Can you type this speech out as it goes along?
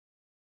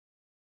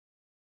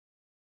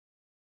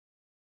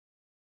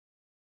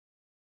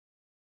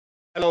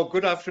Hello,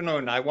 good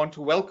afternoon. I want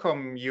to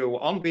welcome you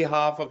on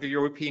behalf of the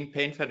European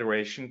Pain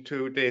Federation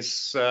to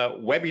this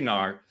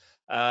webinar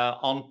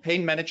on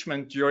pain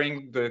management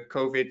during the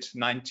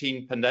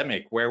COVID-19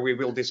 pandemic, where we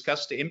will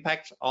discuss the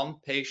impact on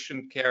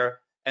patient care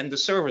and the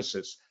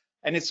services.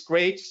 And it's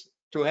great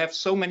to have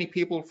so many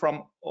people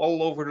from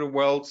all over the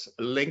world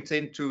linked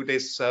into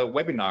this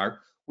webinar.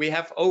 We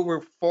have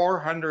over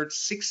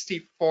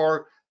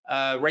 464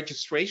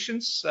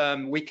 registrations.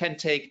 We can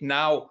take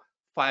now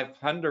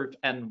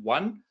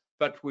 501.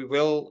 But we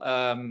will,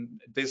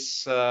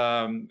 this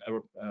webinar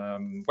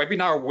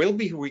will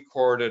be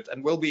recorded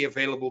and will be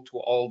available to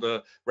all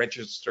the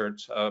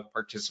registered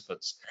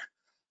participants.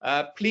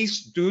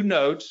 Please do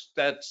note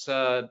that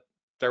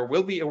there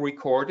will be a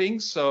recording,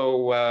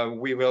 so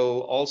we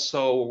will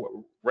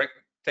also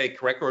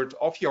take record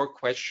of your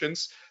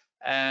questions,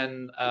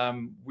 and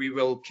we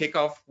will kick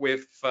off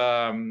with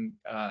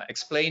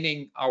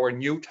explaining our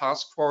new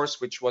task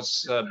force, which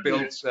was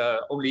built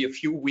only a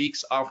few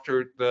weeks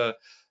after the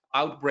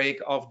outbreak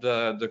of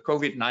the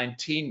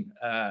COVID-19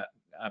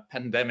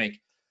 pandemic.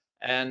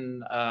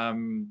 And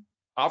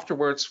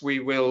afterwards, we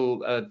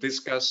will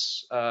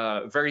discuss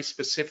very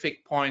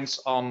specific points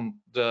on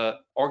the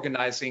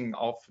organization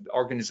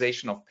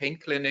of pain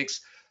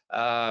clinics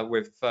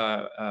with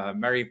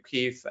Mary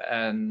Keith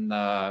and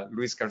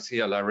Luis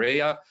Garcia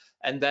Larrea.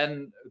 And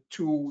then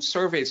 2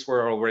 surveys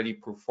were already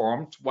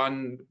performed,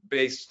 one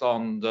based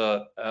on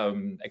the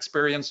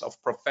experience of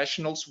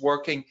professionals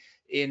working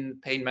in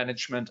pain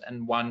management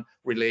and one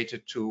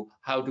related to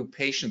how do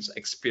patients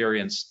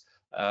experience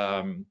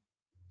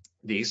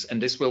these.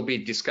 And this will be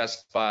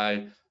discussed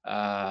by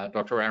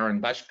Dr.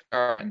 Aaron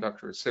Bashkar and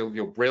Dr.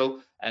 Silvio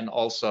Brill, and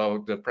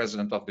also the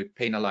president of the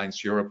Pain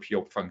Alliance Europe,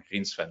 Joop van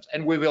Griensven.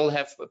 And we will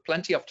have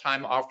plenty of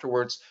time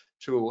afterwards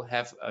to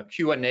have a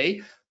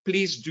Q&A.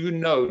 Please do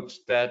note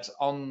that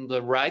on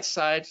the right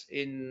side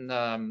in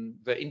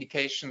the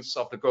indications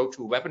of the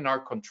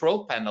GoToWebinar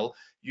control panel,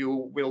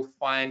 you will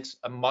find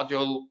a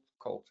module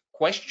called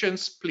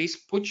questions. Please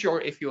put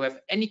if you have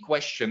any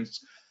question,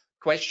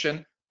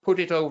 put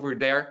it over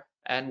there,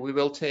 and we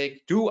will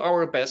do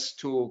our best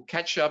to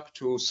catch up,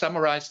 to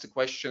summarize the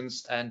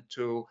questions, and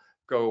to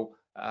go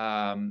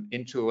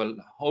into a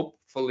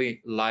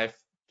hopefully lively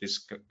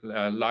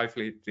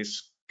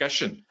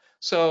discussion.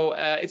 So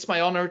it's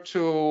my honor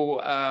to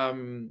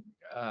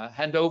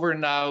hand over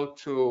now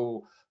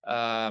to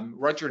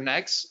Roger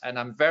Nax, and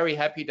I'm very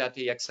happy that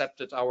he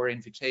accepted our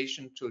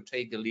invitation to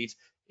take the lead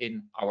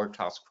in our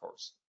task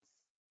force.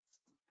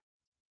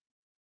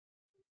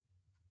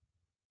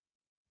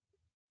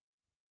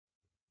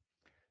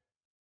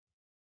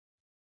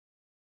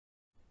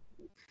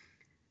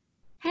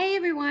 Hey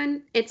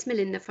everyone, it's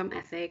Melinda from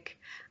EFIC.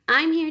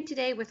 I'm here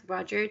today with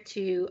Roger,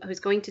 who's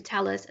going to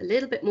tell us a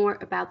little bit more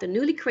about the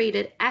newly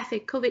created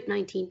EFIC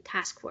COVID-19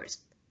 Task Force.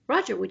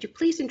 Roger, would you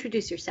please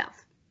introduce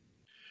yourself?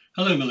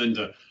 Hello,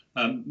 Melinda.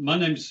 My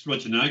name is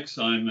Roger Nags.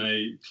 I'm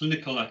a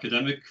clinical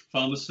academic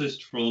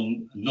pharmacist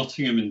from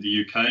Nottingham in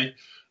the UK,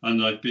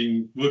 and I've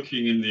been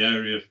working in the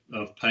area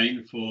of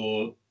pain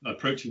for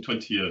approaching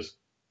 20 years.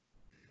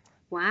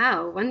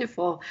 Wow,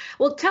 wonderful.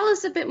 Well, tell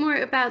us a bit more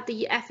about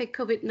the EFIC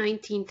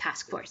COVID-19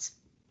 Task Force.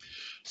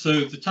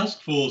 So the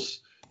task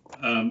force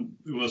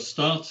was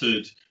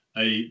started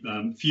a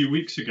few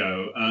weeks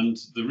ago, and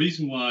the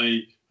reason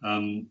why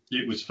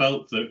it was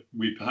felt that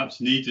we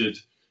perhaps needed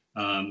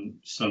a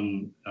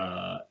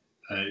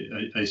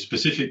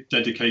specific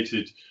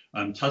dedicated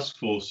task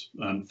force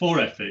for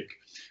EFIC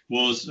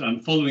was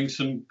following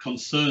some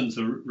concerns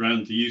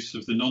around the use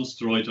of the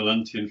non-steroidal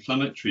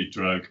anti-inflammatory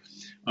drug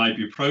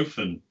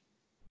ibuprofen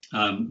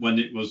when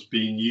it was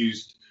being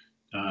used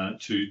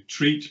to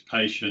treat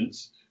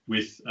patients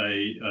with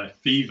a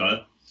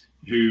fever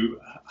who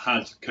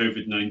had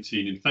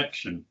COVID-19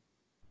 infection.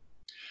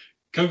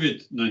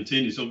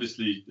 COVID-19 is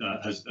obviously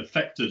has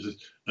affected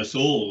us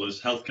all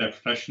as healthcare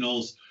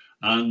professionals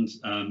and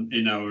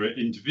in our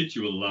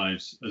individual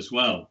lives as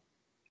well.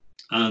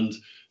 And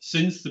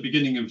since the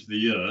beginning of the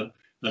year,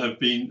 there have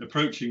been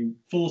approaching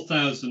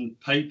 4,000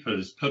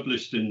 papers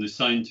published in the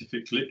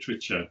scientific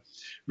literature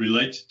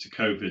related to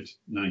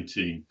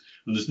COVID-19.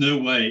 And there's no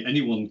way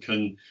anyone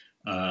can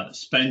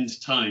spend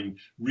time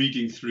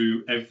reading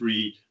through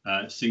every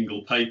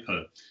single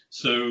paper.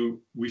 So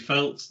we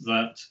felt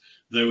that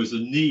there was a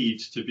need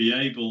to be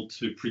able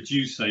to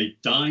produce a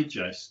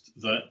digest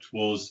that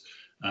was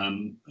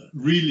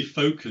really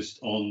focused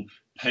on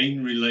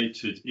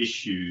pain-related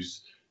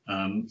issues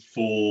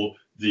for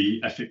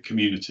the EFIC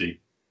community.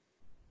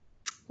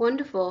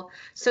 Wonderful.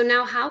 So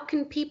now how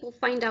can people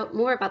find out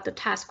more about the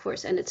task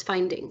force and its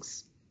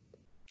findings?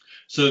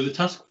 So the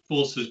task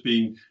force has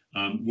been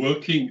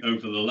working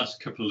over the last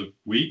couple of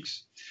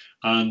weeks,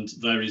 and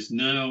there is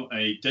now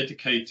a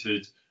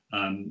dedicated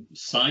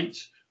site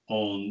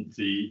on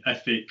the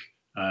EFIC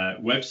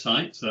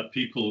website that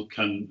people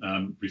can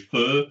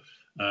refer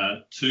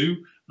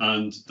to,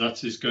 and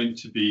that is going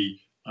to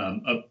be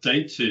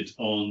updated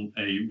on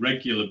a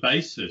regular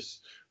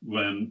basis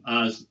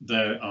as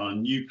there are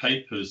new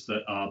papers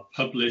that are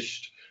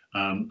published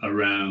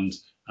around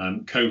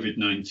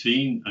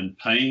COVID-19 and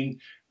pain,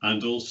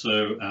 and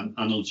also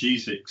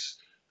analgesics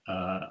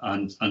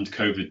and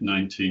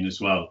COVID-19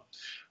 as well.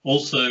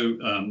 Also,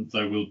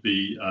 there will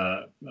be,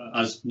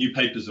 as new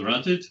papers are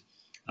added,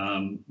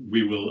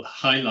 we will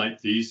highlight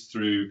these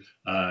through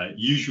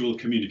usual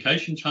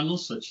communication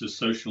channels such as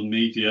social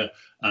media,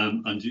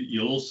 and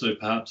you'll also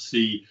perhaps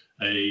see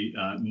a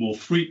more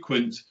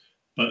frequent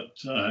but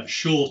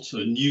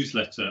shorter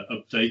newsletter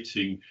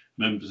updating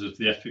members of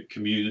the EFIC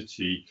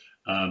community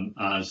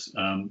as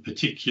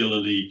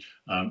particularly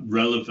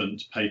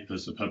relevant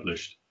papers are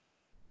published.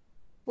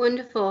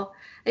 Wonderful.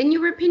 In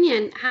your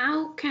opinion,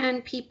 how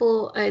can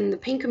people in the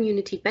pain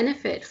community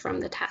benefit from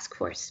the task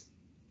force?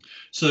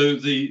 So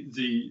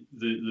the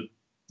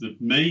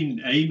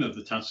main aim of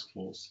the task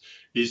force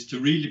is to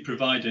really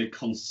provide a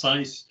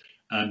concise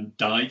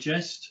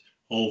digest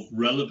of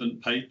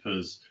relevant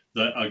papers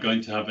that are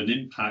going to have an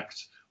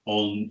impact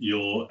on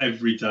your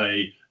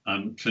everyday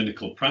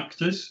clinical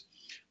practice,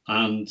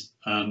 and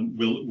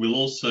we'll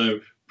also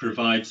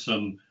provide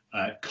some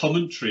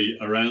commentary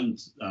around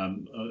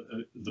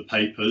the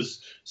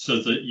papers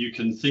so that you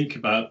can think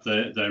about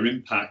their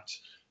impact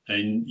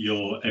in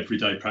your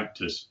everyday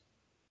practice.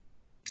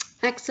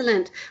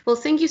 Excellent. Well,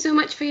 thank you so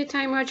much for your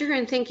time, Roger,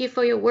 and thank you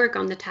for your work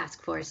on the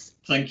task force.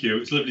 Thank you.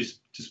 It's lovely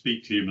to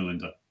speak to you,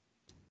 Melinda.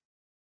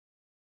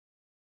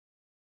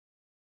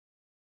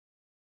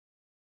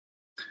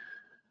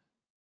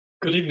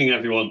 Good evening,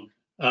 everyone.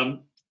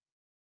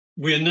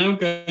 We are now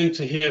going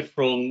to hear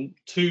from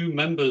two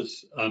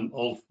members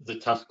of the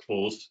task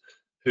force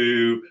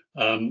who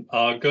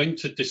are going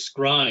to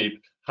describe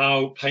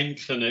how pain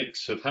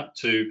clinics have had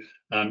to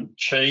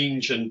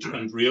change and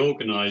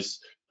reorganize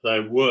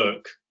their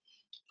work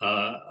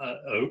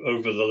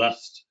over the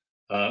last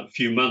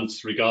few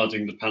months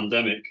regarding the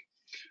pandemic.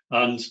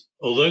 And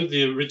although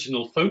the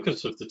original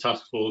focus of the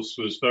task force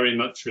was very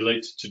much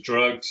related to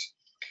drugs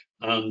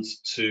and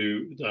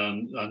to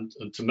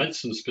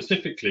medicine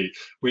specifically,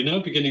 we're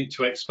now beginning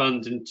to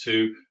expand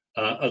into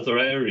other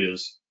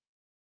areas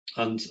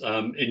and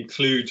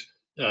include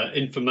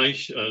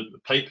information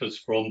papers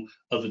from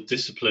other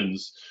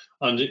disciplines.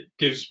 And it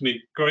gives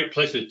me great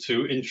pleasure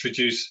to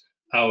introduce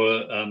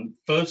our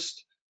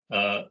first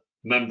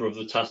member of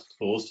the task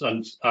force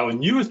and our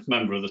newest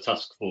member of the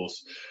task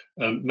force,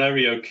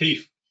 Mary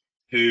O'Keefe,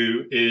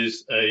 who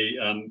is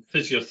a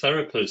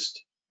physiotherapist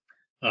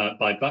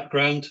by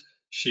background.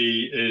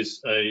 She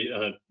is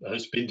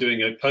has been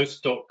doing a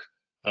postdoc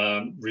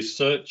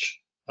research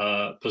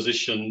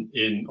position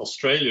in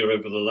Australia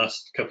over the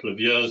last couple of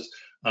years,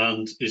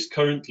 and is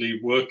currently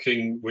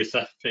working with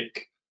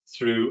EFIC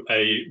through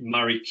a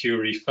Marie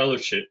Curie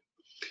fellowship.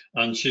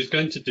 And she's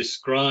going to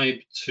describe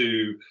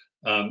to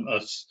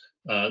us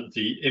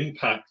the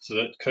impact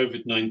that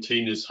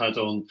COVID-19 has had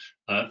on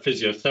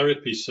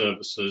physiotherapy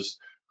services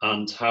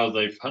and how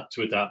they've had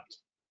to adapt.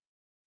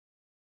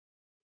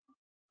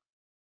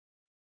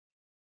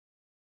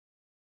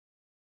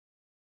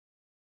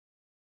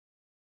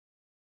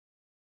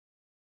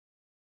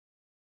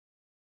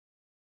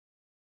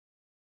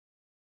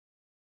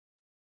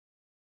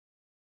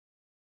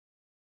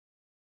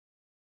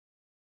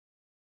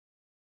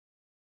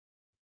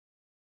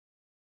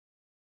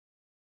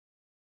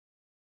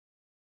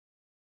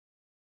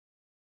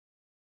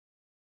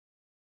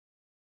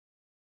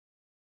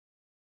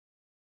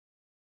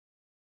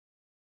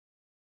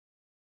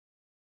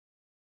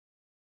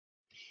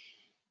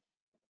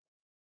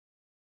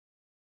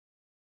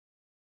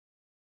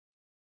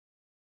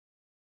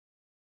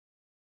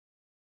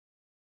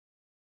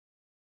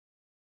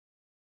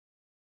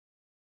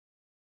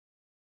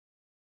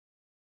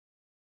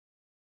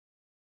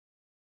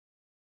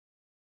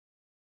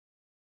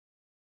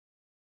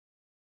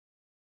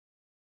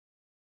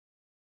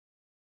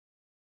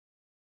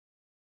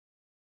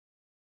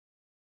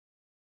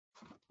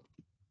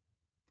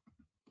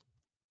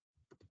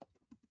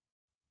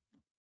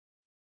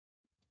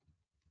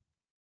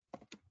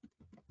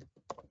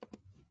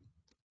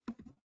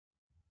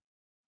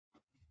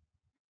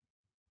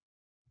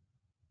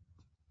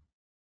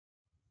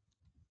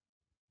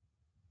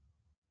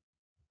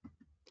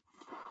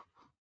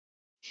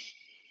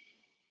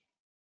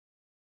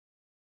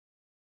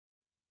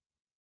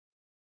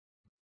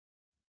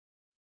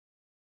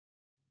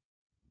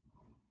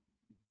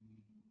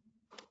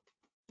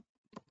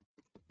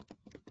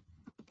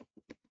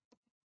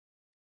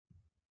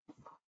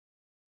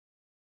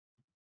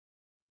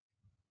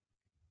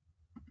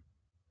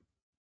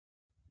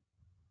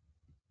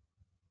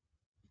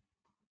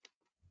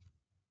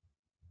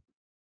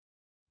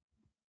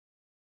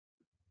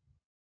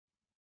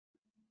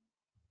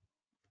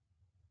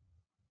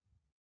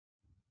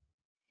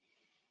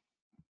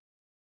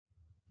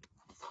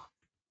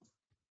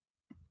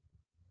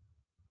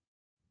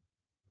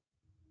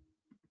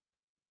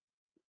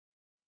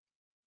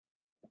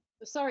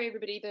 Sorry,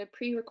 everybody, the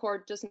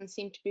pre-record doesn't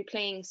seem to be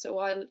playing, so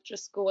I'll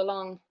just go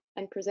along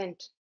and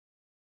present.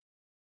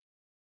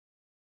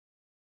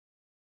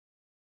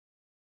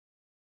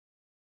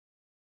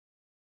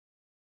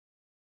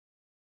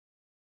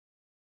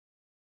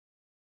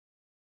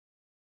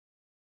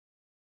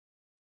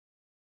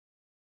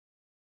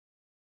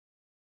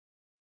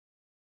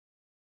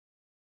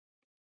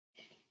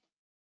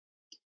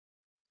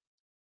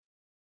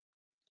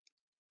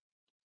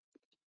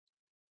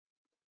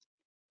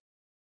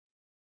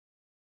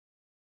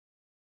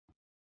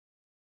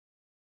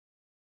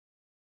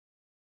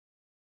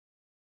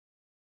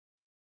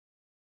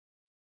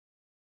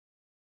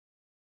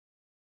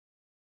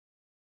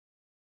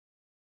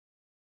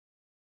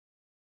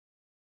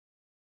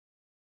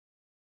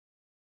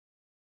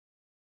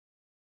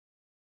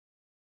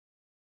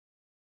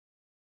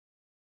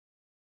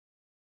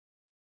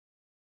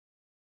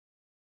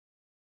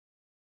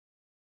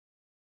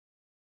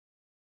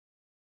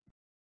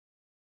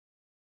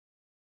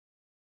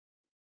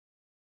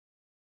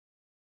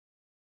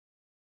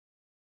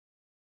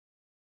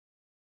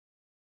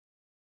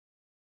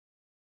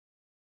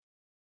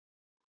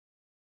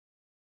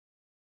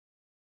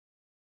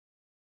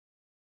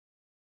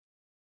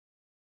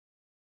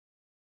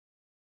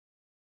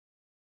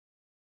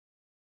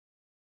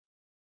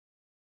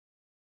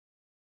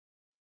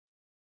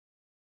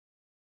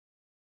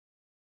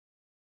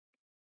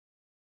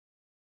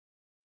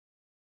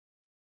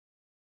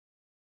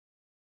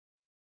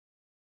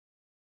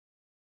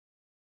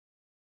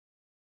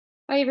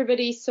 Hi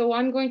everybody, so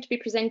I'm going to be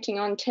presenting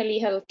on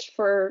telehealth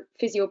for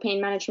physio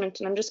pain management,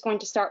 and I'm just going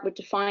to start with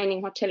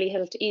defining what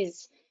telehealth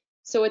is.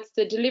 So it's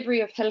the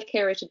delivery of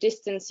healthcare at a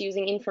distance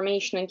using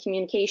information and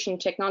communication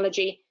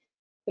technology.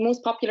 The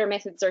most popular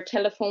methods are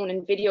telephone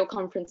and video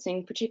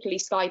conferencing, particularly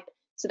Skype,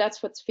 so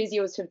that's what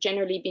physios have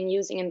generally been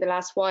using in the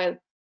last while.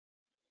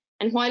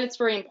 And while it's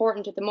very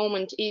important at the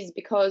moment is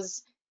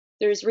because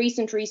there's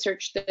recent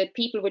research that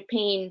people with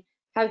pain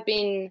have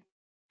been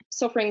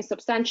suffering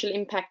substantial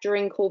impact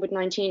during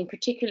COVID-19,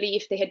 particularly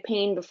if they had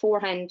pain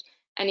beforehand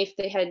and if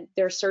they had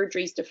their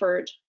surgeries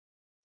deferred.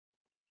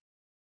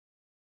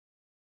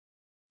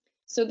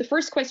 So the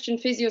first question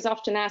physios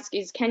often ask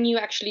is, can you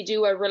actually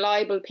do a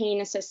reliable pain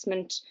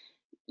assessment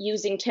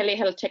using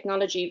telehealth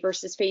technology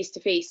versus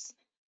face-to-face?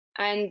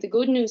 And the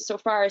good news so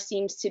far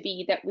seems to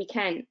be that we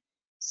can.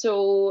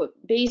 So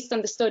based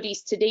on the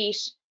studies to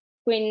date,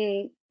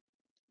 when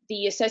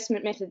the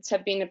assessment methods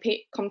have been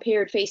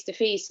compared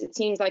face-to-face, it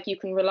seems like you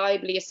can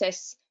reliably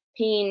assess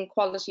pain,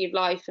 quality of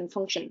life, and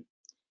function.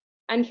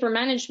 And for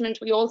management,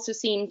 we also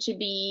seem to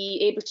be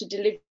able to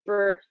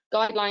deliver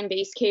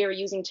guideline-based care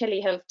using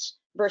telehealth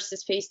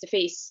versus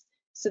face-to-face.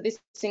 So this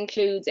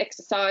includes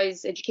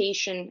exercise,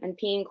 education, and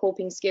pain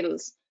coping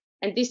skills.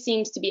 And this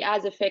seems to be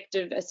as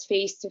effective as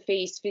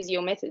face-to-face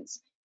physio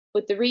methods.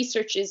 But the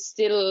research is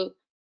still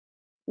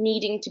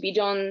needing to be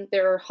done.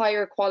 There are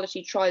higher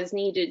quality trials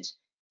needed.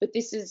 But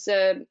this is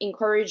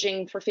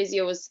encouraging for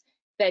physios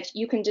that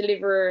you can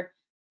deliver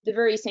the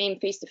very same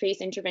face-to-face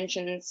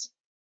interventions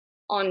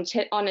on a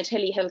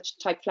telehealth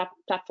type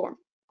platform.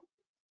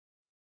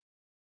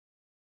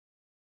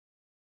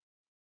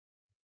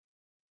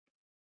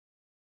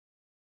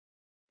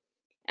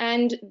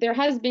 And there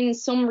has been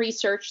some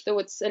research, though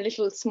it's a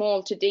little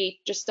small to date,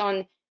 just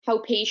on how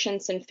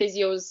patients and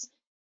physios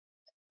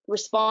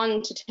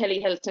respond to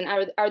telehealth,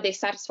 and are they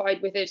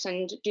satisfied with it,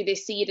 and do they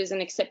see it as an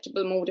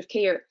acceptable mode of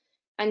care.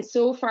 And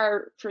so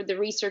far, for the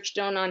research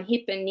done on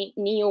hip and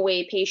knee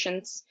OA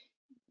patients,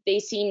 they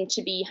seem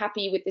to be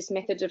happy with this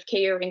method of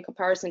care in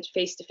comparison to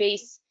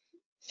face-to-face.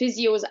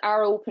 Physios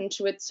are open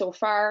to it so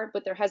far,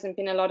 but there hasn't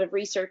been a lot of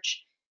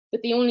research.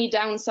 But the only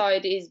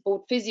downside is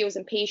both physios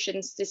and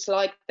patients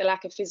dislike the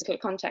lack of physical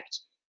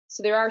contact.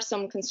 So there are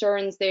some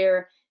concerns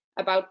there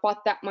about what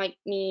that might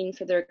mean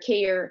for their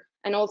care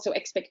and also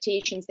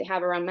expectations they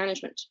have around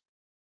management.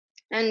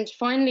 And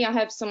finally, I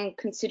have some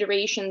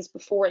considerations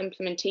before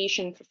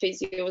implementation for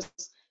physios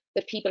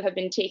that people have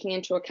been taking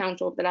into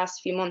account over the last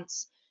few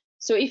months.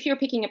 So if you're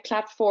picking a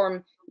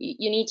platform,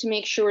 you need to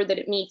make sure that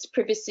it meets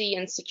privacy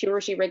and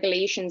security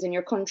regulations in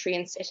your country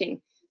and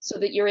setting, so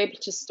that you're able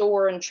to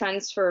store and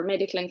transfer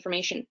medical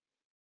information.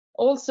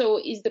 Also,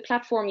 is the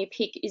platform you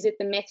pick, is it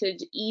the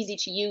method easy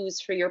to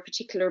use for your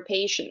particular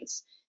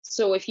patients?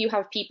 So if you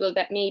have people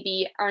that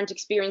maybe aren't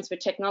experienced with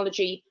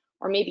technology,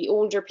 or maybe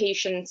older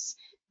patients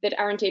that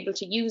aren't able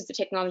to use the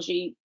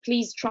technology,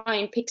 please try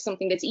and pick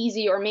something that's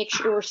easy, or make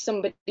sure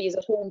somebody is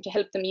at home to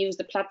help them use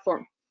the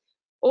platform.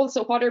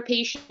 Also, what are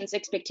patients'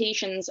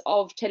 expectations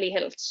of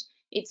telehealth?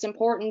 It's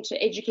important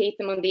to educate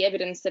them on the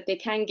evidence that they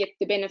can get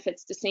the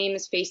benefits the same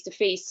as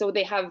face-to-face, so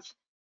they have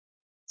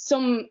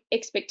some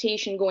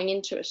expectation going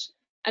into it.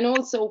 And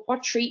also,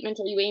 what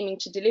treatment are you aiming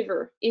to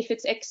deliver? If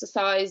it's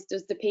exercise,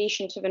 does the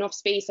patient have enough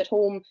space at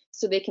home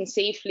so they can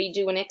safely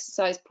do an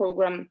exercise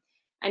program?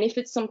 And if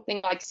it's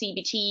something like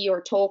CBT or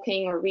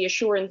talking or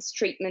reassurance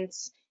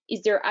treatments,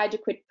 is there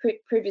adequate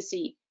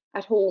privacy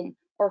at home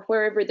or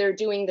wherever they're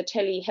doing the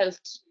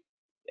telehealth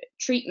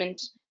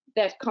treatment,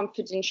 that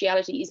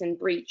confidentiality isn't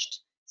breached?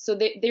 So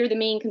they're the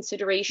main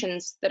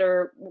considerations that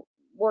are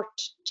worth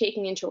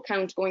taking into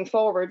account going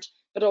forward,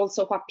 but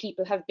also what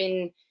people have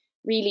been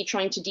really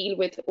trying to deal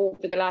with over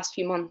the last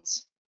few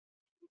months.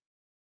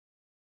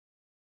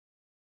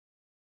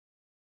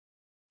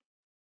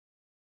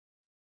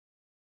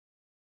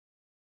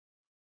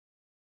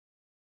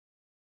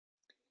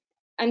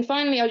 And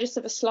finally, I just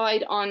have a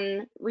slide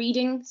on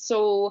reading.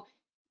 So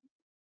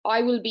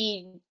I will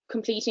be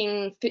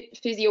completing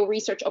physio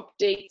research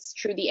updates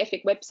through the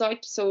EFIC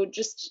website. So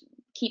just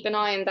keep an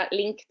eye on that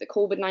link, the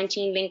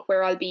COVID-19 link,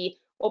 where I'll be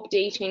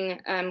updating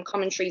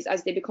commentaries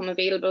as they become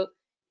available.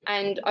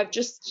 And I've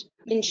just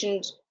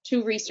mentioned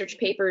 2 research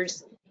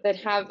papers that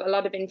have a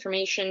lot of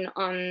information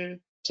on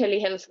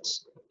telehealth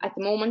at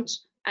the moment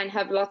and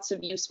have lots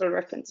of useful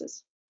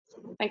references.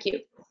 Thank you.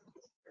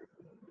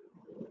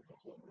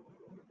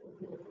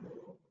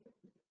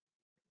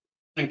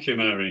 Thank you,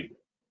 Mary.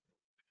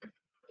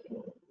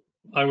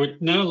 I would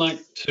now like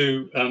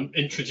to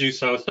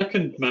introduce our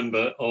second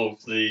member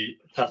of the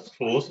task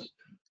force,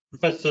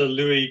 Professor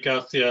Luis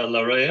Garcia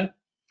Larrea,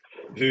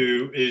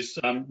 who is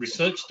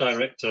Research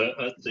Director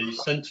at the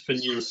Centre for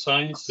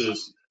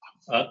Neurosciences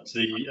at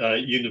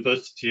the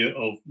University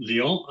of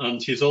Lyon,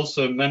 and he's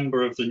also a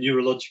member of the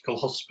Neurological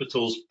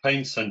Hospital's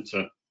Pain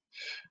Centre.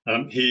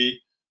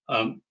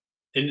 In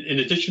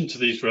addition to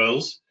these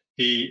roles,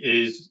 he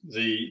is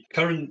the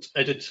current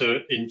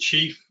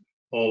editor-in-chief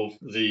of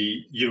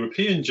the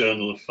European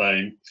Journal of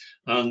Fame,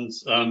 and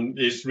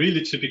is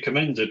really to be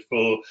commended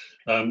for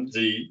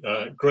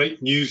the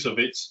great news of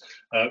its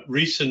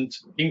recent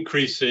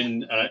increase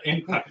in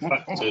impact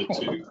factor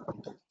to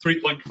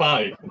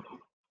 3.5.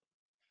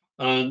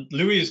 And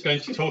Louis is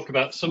going to talk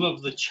about some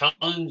of the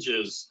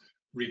challenges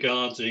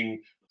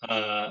regarding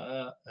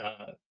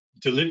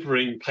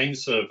delivering pain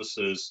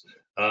services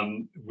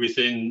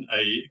within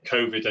a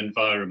COVID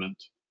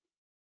environment.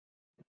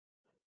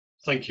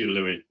 Thank you,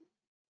 Louis.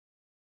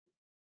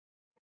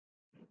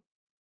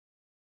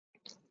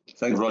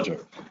 Thanks, Roger.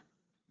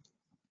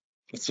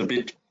 It's a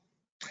bit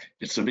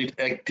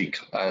hectic.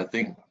 I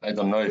think, I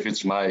don't know if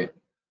it's my,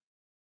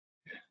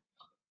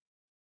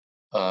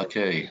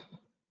 okay.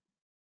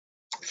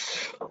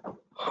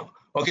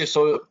 Okay,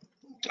 so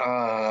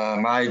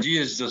my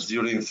idea is just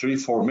during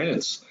 3-4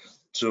 minutes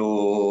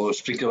to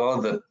speak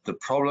about the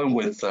problem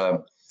with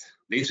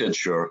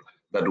literature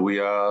that we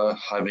are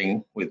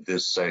having with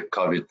this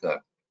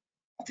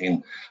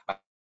COVID-19.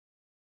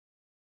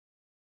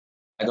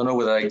 I don't know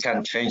whether I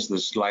can change the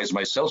slides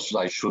myself, so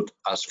I should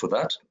ask for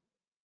that.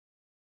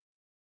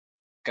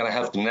 Can I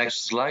have the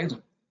next slide,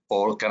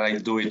 or can I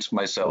do it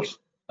myself?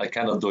 I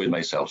cannot do it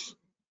myself.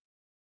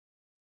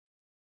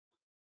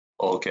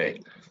 Okay,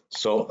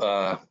 so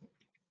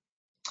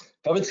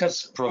COVID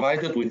has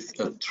provided with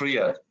a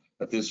triad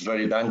that is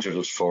very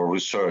dangerous for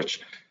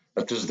research.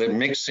 That is the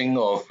mixing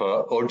of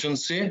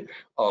urgency,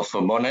 of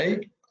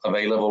money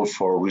available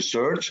for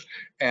research,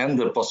 and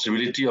the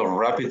possibility of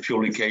rapid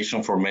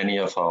publication for many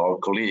of our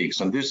colleagues.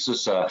 And this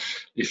is,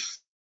 if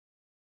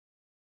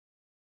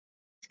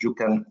you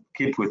can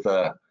keep with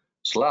a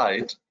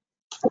slide,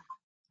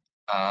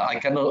 I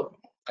cannot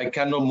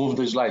move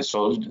the slide,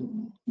 so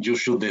you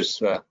should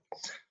this.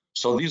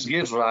 So this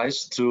gives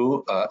rise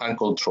to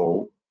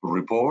uncontrolled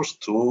reports,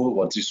 to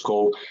what is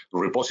called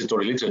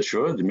repository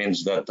literature. It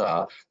means that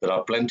there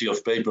are plenty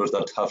of papers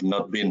that have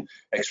not been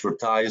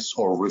expertised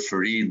or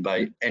referred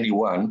by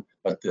anyone,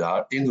 but they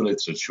are in the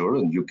literature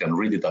and you can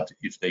read it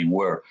if they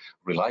were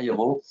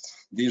reliable.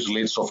 This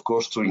leads, of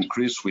course, to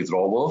increased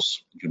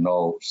withdrawals. You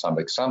know some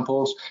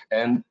examples,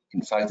 and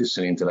in fact, it's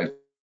an intellectual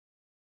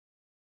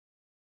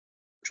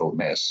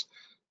mess.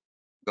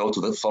 Go to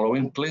the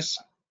following, please.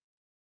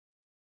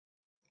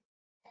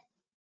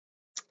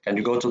 Can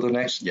you go to the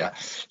next? Yeah.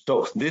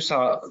 So these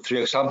are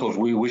 3 examples.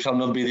 We shall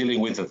not be dealing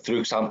with the 3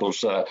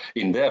 examples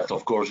in depth.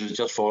 Of course, it's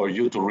just for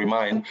you to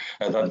remind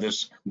that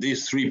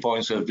these 3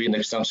 points have been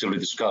extensively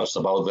discussed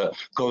about the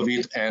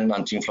COVID and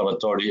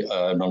anti-inflammatory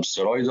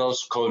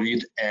non-steroidals,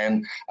 COVID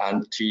and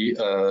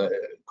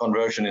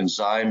anti-conversion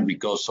enzyme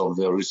because of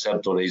the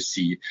receptor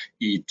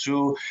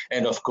ACE2,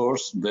 and of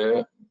course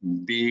the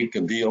big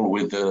deal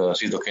with the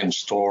cytokine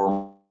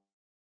storm,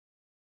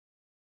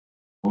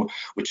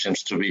 which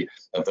seems to be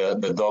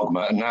the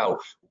dogma. Now,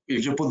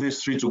 if you put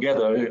these 3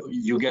 together,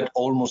 you get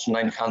almost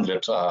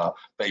 900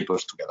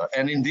 papers together.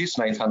 And in these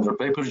 900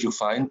 papers, you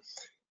find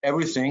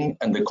everything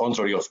and the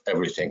contrary of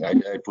everything.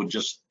 I put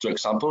just 2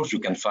 examples. You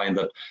can find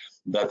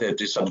that it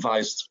is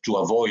advised to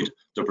avoid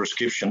the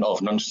prescription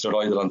of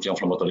non-steroidal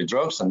anti-inflammatory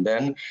drugs. And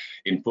then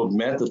in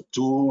PubMed, the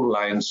 2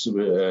 lines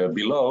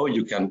below,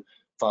 you can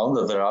find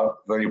that there are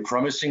very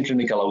promising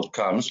clinical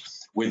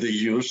outcomes with the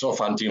use of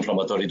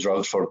anti-inflammatory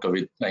drugs for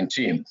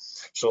COVID-19.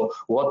 So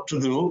what to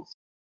do?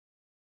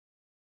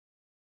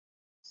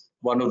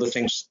 One of the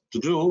things to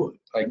do,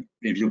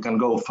 if you can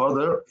go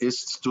further,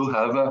 is to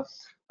have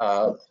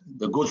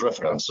the good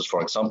references.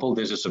 For example,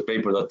 this is a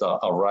paper that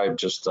arrived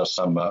just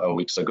some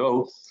weeks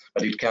ago,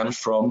 but it comes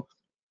from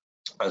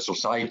a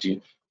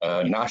society,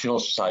 National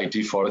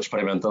Society for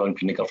Experimental and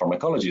Clinical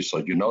Pharmacology. So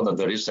you know that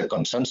there is a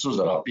consensus.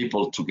 There are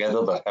people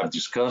together that have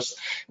discussed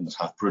and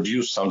have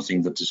produced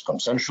something that is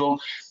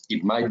consensual.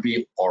 It might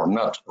be or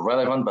not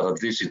relevant, but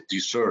at least it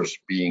deserves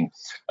being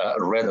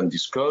read and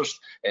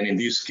discussed. And in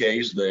this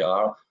case, they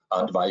are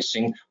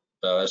advising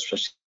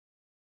especially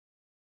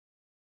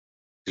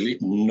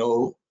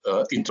no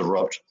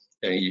interrupt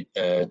a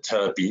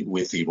therapy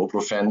with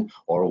ibuprofen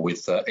or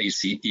with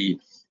ACE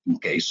in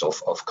case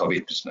of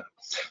COVID business.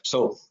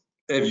 So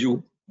if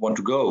you want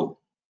to go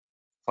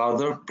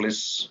further,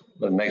 please,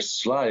 the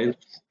next slide.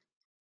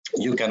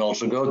 You can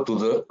also go to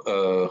the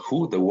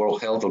WHO, the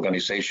World Health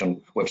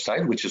Organization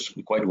website, which is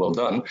quite well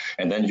done.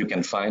 And then you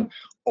can find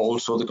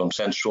also the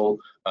consensual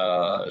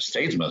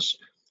statements,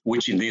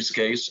 which in this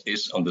case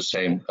is on the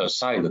same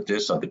side. That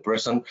is, at the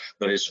present,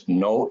 there is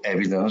no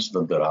evidence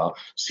that there are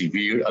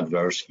severe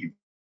adverse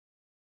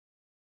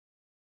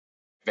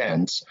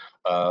events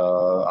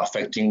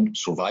affecting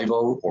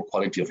survival or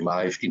quality of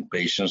life in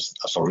patients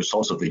as a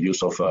result of the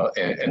use of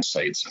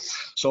NSAIDs.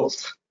 So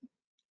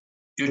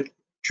you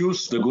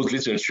choose the good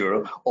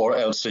literature, or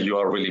else you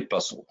are really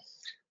puzzled.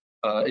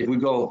 If we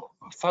go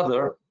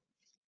further,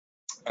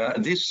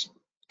 this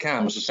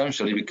comes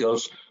essentially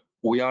because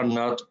we are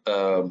not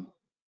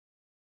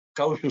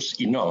cautious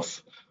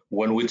enough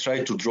when we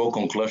try to draw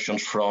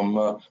conclusions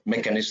from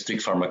mechanistic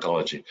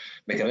pharmacology.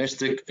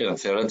 Mechanistic and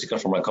theoretical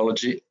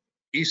pharmacology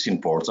is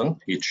important.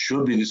 It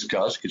should be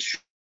discussed. It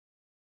should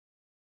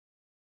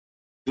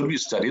should be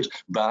studied,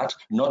 but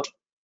not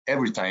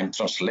every time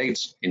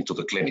translates into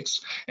the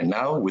clinics. And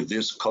now with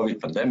this COVID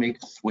pandemic,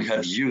 we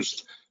have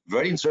used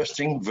very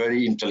interesting,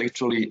 very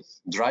intellectually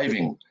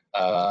driving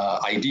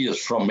ideas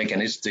from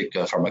mechanistic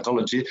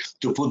pharmacology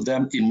to put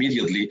them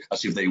immediately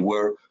as if they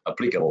were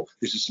applicable.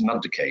 This is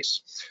not the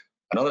case.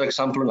 Another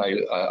example,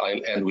 and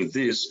I'll end with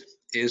this,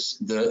 is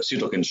the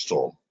cytokine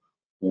storm.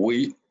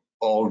 We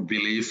all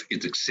believe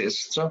it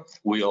exists.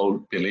 We all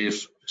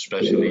believe,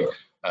 especially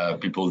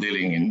people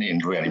dealing in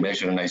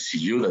reanimation and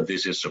ICU, that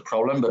this is a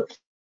problem. But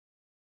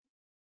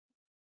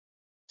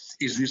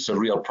is this a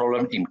real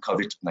problem in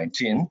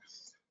COVID-19?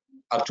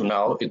 Up to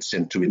now, it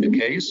seemed to be the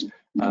case,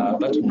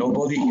 but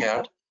nobody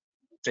had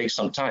taken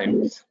some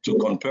time to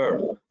compare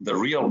the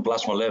real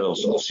plasma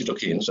levels of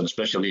cytokines, and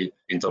especially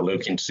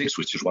interleukin-6,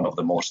 which is one of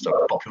the most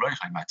popular, if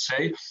I might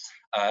say,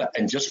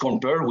 and just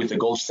compare with the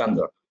gold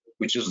standard,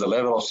 which is the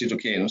level of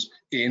cytokines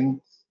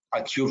in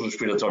acute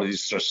respiratory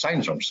distress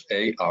syndromes,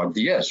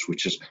 ARDS,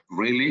 which is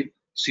really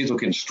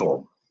cytokine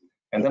storm.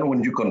 And then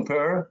when you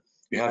compare,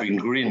 you have in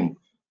green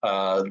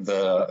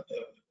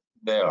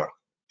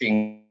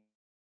in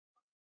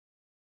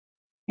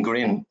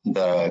green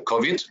the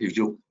COVID. If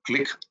you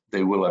click,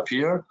 they will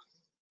appear.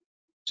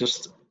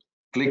 Just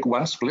click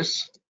once,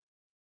 please.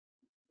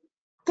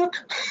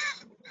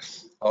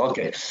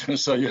 Okay,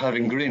 so you have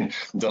in green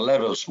the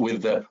levels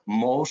with the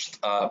most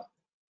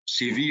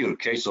severe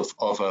case of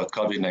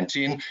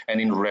COVID-19, and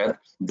in red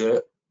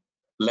the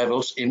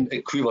levels in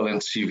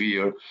equivalent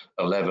severe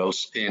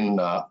levels in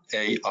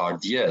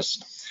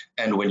ARDS.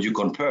 And when you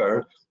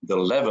compare, the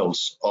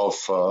levels of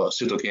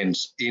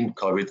cytokines in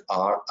COVID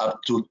are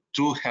up to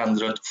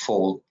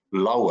 200-fold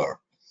lower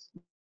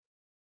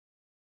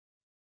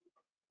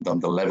than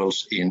the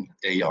levels in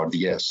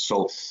ARDS.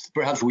 So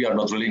perhaps we are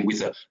not dealing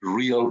with a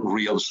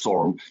real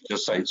storm,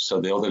 just like so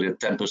the other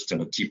tempest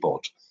in a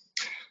teapot.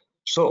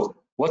 So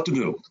what to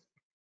do?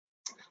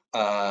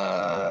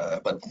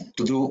 But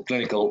to do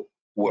clinical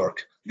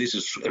work. This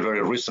is a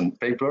very recent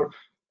paper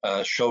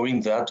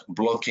showing that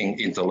blocking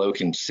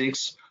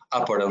interleukin-6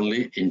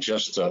 apparently in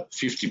just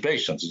 50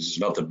 patients. This is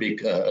not a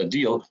big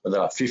deal, but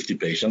there are 50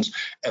 patients,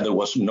 and there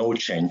was no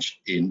change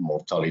in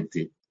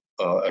mortality,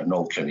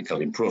 no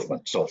clinical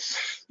improvement. So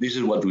this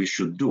is what we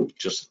should do,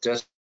 just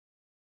test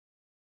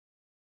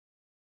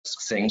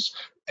things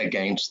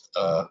against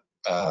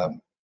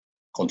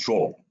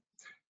control.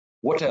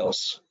 What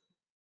else?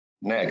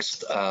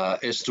 Next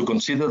is to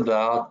consider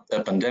that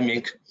a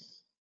pandemic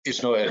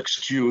is no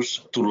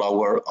excuse to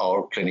lower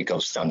our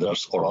clinical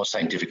standards or our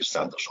scientific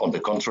standards. On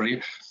the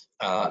contrary,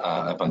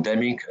 a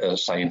pandemic,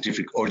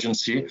 scientific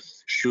urgency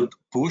should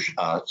push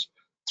us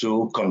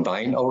to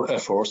combine our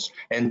efforts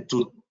and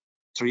to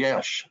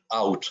triage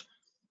out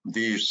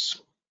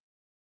this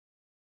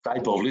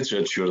type of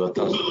literature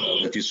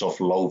that is of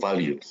low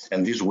value.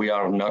 And this we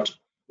are not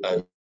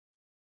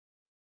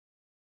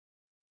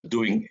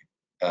doing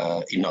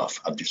enough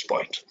at this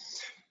point.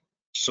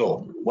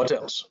 So what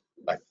else?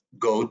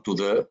 Go to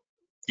the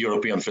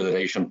European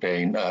Federation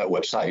Pain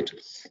website,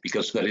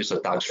 because there is a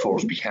task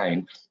force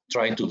behind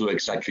trying to do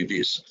exactly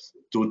this,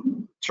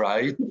 to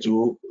try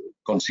to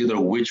consider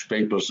which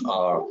papers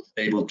are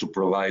able to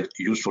provide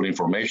useful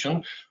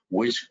information,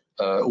 which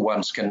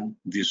ones can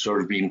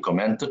deserve being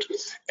commented,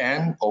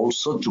 and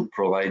also to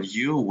provide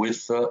you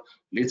with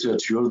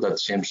literature that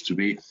seems to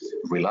be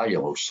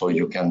reliable, so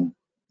you can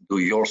do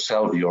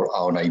yourself your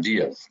own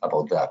idea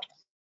about that.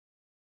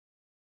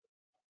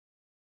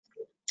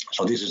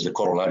 So this is the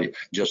corollary,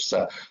 just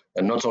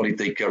not only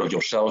take care of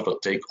yourself,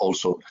 but take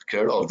also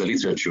care of the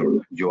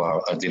literature you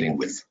are dealing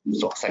with.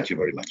 So thank you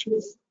very much.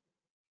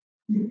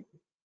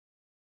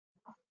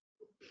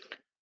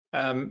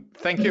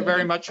 Thank you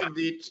very much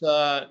indeed,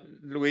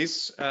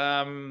 Luis.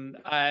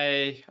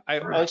 I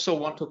also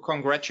want to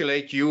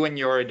congratulate you and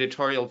your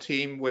editorial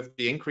team with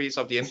the increase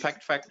of the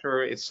impact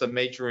factor. It's a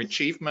major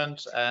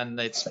achievement, and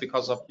it's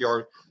because of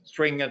your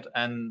stringent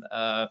and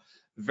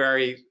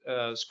very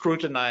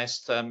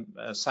scrutinized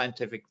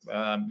scientific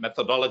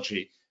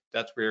methodology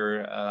that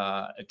we're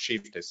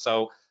achieved this.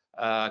 So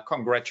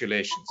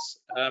congratulations.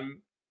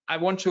 I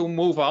want to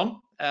move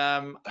on.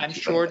 I'm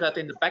sure that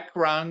in the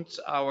background,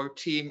 our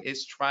team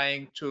is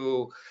trying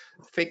to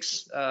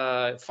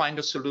find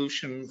a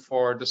solution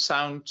for the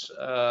sound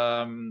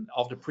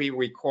of the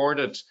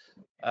pre-recorded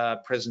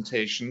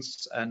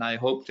presentations, and I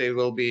hope they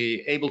will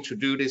be able to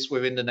do this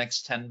within the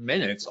next 10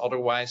 minutes.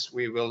 Otherwise,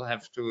 we will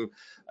have to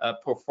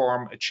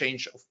perform a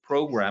change of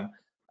program.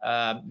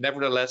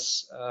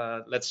 Nevertheless,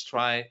 let's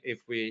try if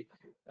we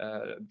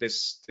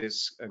this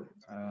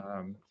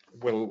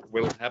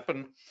will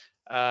happen.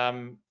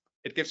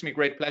 It gives me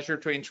great pleasure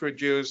to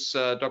introduce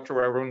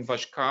Dr. Arun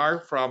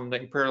Vashkar from the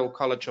Imperial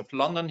College of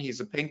London.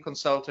 He's a pain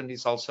consultant.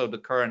 He's also the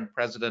current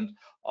president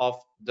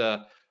of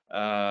the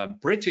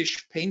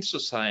British Pain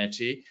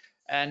Society,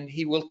 and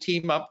he will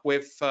team up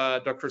with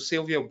Dr.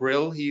 Silvio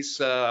Brill.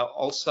 He's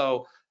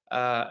also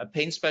a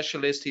pain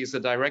specialist. He's the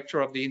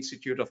director of the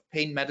Institute of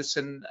Pain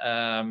Medicine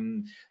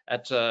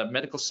at a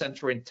medical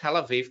center in Tel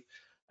Aviv.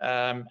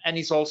 And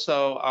he's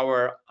also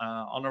our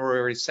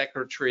honorary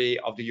secretary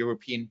of the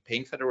European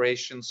Pain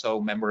Federation,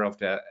 so member of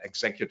the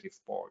executive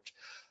board.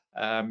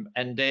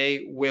 And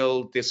they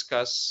will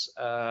discuss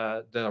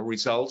the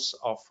results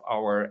of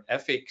our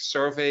EFIC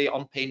survey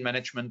on pain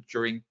management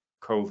during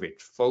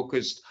COVID,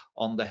 focused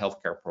on the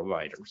healthcare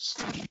providers.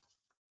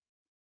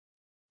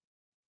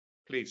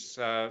 Please,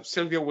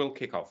 Silvio will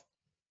kick off.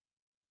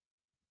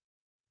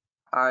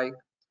 Hi,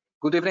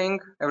 good evening,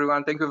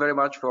 everyone. Thank you very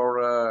much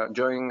for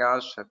joining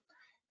us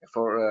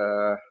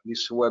for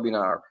this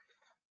webinar.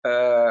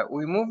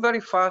 We moved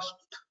very fast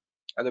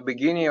at the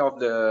beginning of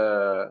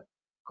the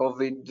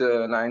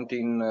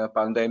COVID-19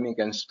 pandemic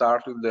and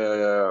started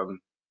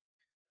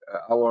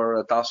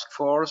our task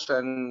force,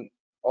 and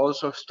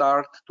also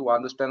start to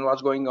understand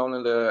what's going on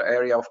in the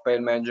area of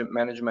pain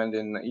management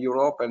in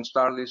Europe, and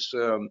start this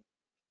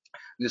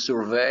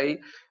survey.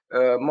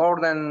 More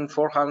than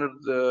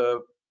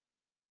 400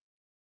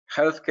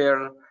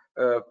 healthcare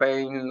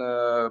pain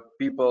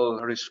people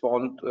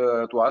respond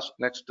to us.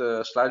 Next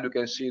slide, you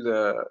can see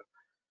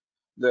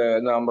the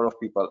number of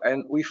people,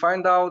 and we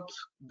find out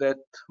that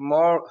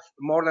more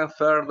than a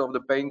third of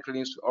the pain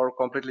clinics are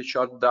completely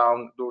shut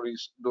down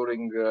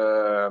during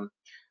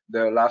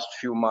the last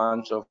few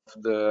months of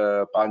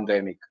the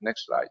pandemic.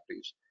 Next slide,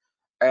 please.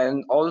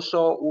 And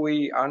also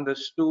we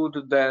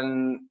understood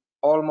then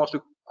almost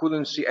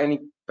couldn't see any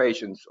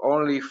patients.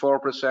 Only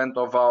 4%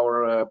 of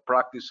our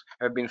practice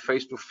have been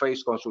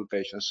face-to-face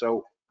consultations.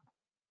 So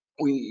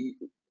we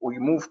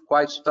moved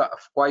quite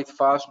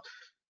fast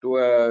to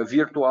a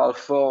virtual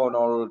phone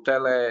or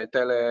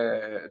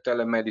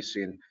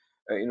telemedicine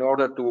in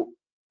order to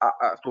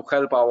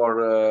help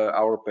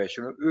our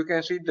patient. You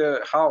can see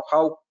how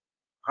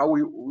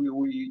we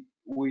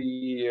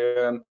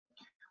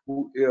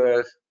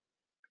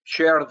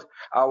shared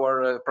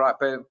our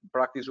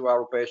practice with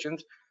our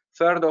patients.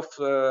 Third of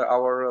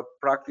our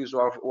practice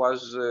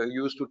was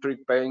used to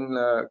treat pain,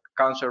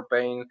 cancer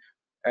pain,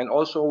 and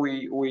also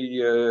we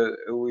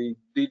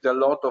did a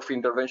lot of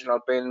interventional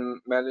pain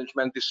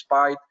management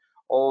despite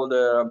all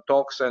the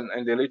talks and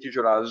the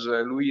literature, as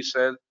Louis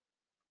said,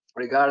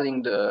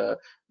 regarding the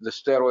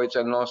steroids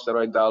and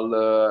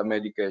non-steroidal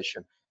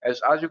medication.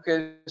 As you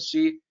can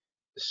see,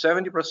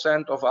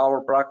 70% of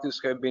our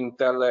practice have been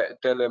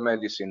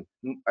telemedicine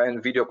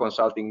and video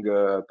consulting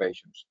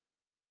patients.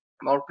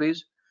 More,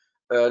 please.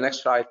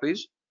 Next slide,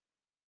 please.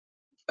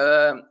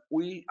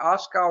 We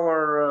ask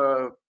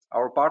our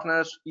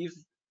partners if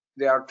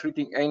they are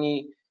treating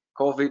any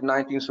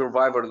COVID-19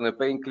 survivors in the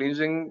pain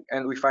cleansing,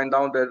 and we find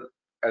out that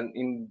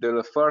in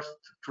the first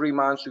 3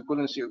 months we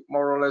couldn't see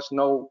more or less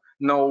no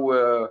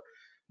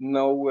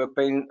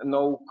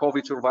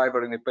COVID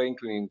survivor in the pain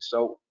clinic.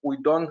 So we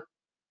don't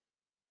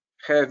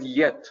have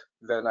yet,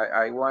 then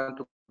I want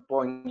to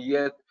point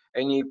yet,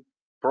 any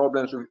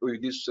problems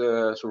with these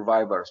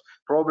survivors.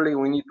 Probably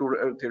we need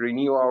to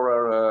renew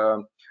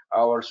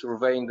our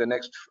survey in the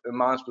next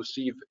months to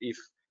see if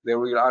there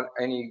will are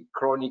any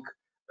chronic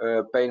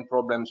pain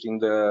problems in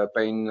the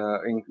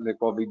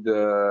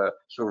COVID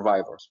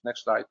survivors.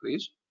 Next slide,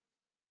 please.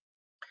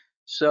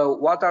 So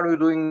what are we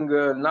doing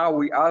now?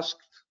 We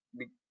asked,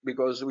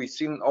 because we've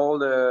seen all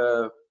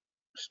the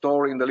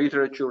story in the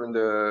literature in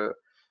the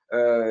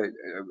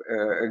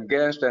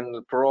against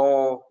and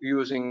pro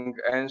using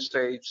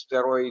NSAIDs,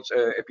 steroids,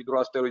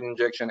 epidural steroid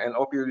injection, and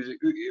opioids.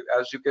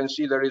 As you can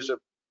see, there is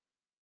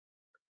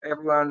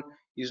everyone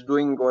is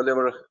doing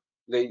whatever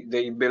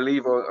they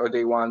believe or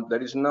they want.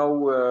 There is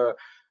no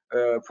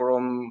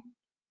from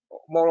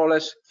more or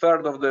less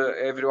third of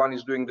everyone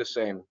is doing the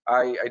same.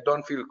 I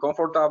don't feel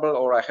comfortable,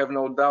 or I have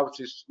no doubts.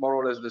 It's more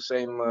or less the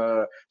same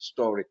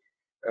story.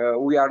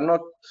 We are not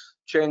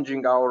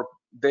changing our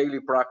daily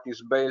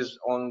practice based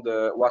on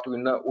what we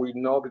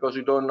know, because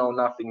we don't know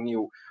nothing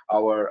new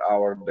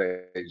our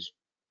days.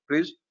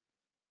 Please.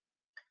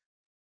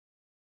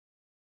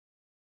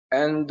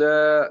 And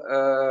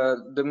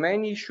the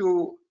main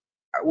issue,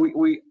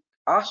 we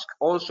ask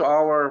also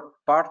our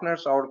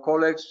partners, our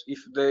colleagues, if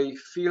they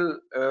feel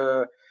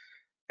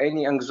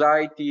any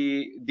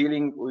anxiety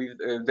dealing with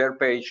their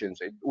patients.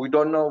 We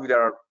don't know if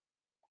there are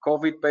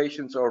COVID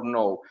patients or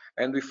no,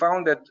 and we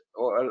found that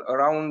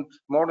around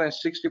more than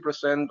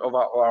 60% of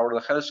our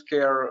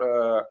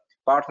healthcare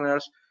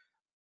partners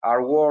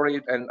are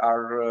worried and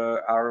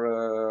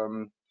are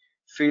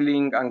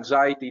feeling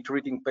anxiety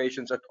treating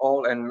patients at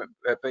all, and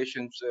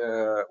patients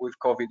with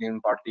COVID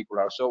in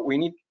particular. So we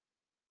need,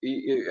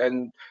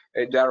 and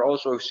there are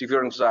also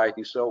severe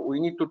anxiety. So we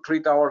need to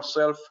treat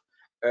ourselves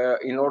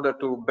in order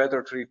to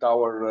better treat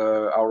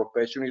our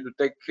patients. We need to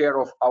take care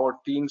of our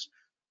teams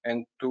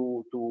and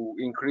to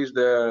increase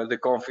the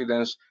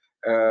confidence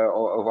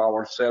of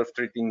ourselves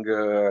treating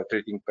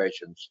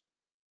patients.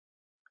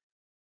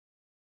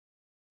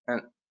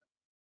 And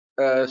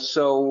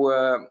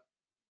so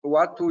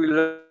what we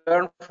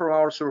learn from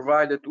our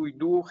survey, that we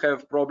do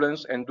have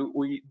problems, and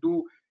we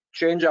do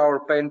change our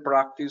pain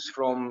practice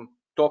from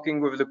talking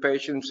with the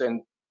patients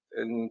and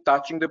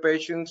touching the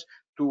patients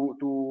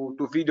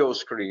to video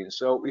screens.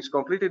 So it's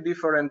completely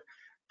different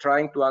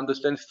trying to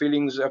understand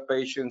feelings of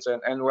patients,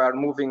 and we are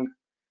moving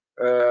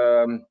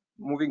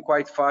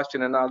quite fast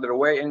in another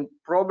way, and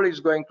probably is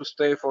going to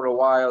stay for a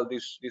while,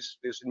 this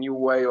new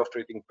way of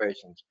treating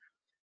patients.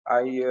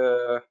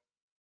 I'm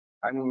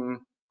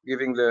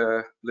giving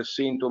the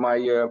scene to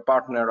my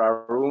partner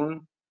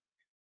Arun.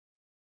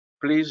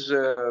 Please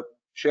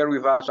share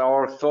with us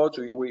our thoughts.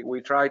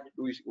 We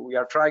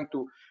are trying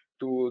to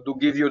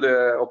give you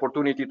the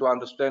opportunity to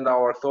understand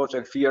our thoughts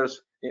and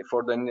fears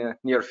for the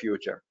near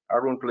future.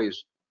 Arun,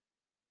 please.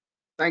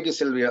 Thank you,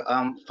 Sylvia.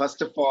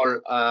 First of all,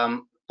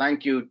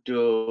 thank you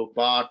to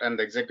Bart and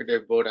the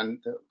Executive Board and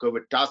the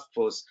COVID Task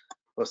Force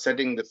for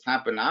setting this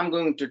happen. I'm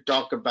going to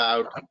talk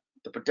about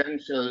the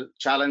potential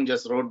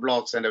challenges,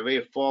 roadblocks, and a way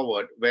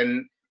forward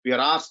when we are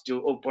asked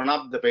to open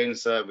up the pain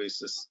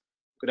services.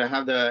 Could I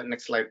have the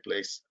next slide,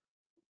 please?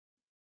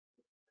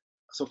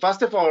 So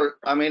first of all,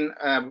 I mean,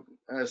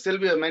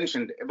 Sylvia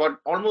mentioned about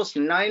almost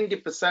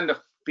 90% of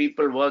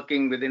people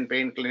working within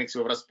pain clinics who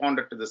have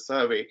responded to the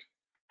survey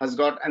has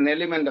got an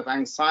element of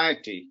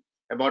anxiety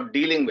about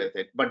dealing with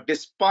it. But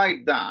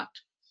despite that,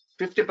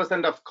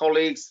 50% of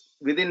colleagues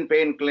within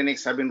pain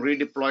clinics have been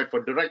redeployed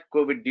for direct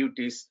COVID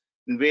duties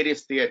in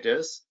various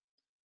theaters.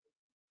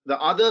 The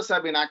others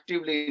have been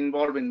actively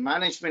involved in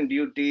management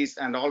duties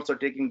and also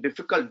taking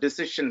difficult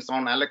decisions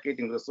on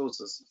allocating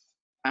resources.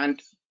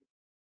 And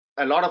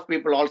a lot of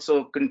people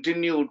also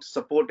continued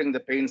supporting the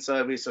pain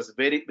services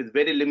with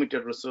very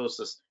limited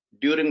resources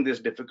during these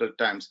difficult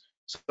times.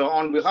 So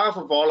on behalf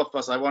of all of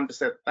us, I want to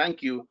say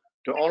thank you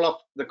to all of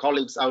the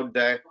colleagues out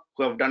there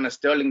who have done a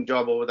sterling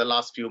job over the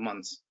last few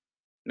months.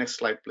 Next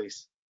slide,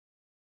 please.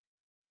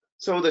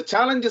 So the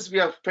challenges we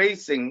are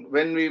facing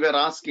when we were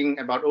asking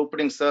about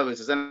opening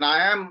services, and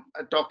I am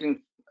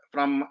talking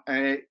from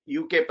a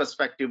UK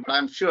perspective, but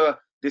I'm sure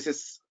this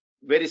is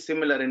very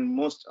similar in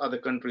most other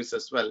countries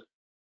as well.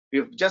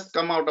 We've just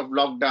come out of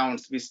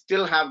lockdowns. We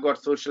still have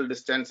got social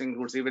distancing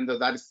rules, even though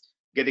that is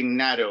getting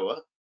narrower.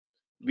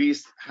 We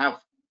have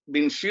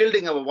been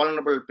shielding our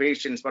vulnerable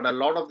patients, but a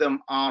lot of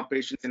them are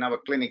patients in our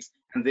clinics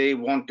and they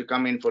want to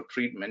come in for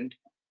treatment.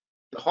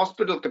 The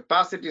hospital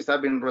capacities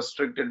have been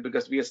restricted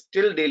because we are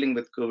still dealing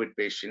with COVID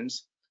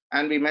patients.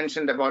 And we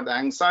mentioned about the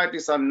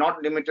anxieties are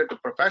not limited to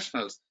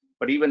professionals,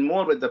 but even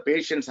more with the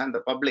patients and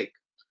the public.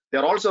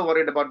 They're also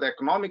worried about the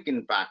economic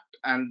impact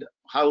and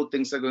how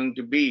things are going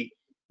to be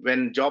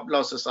when job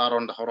losses are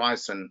on the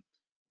horizon.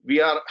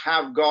 We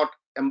have got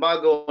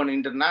embargo on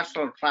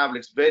international travel.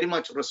 It's very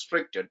much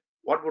restricted.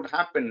 What would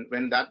happen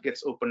when that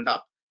gets opened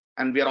up?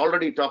 And we are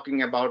already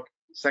talking about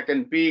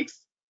second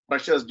peaks,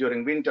 pressures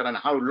during winter, and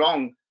how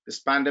long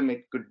this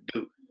pandemic could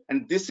do.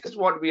 And this is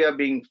what we are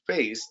being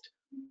faced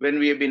when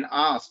we have been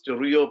asked to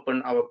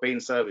reopen our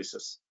pain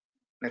services.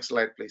 Next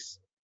slide, please.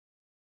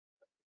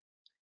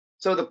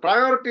 So the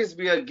priorities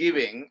we are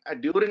giving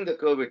during the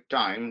COVID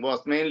time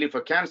was mainly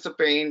for cancer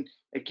pain,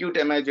 acute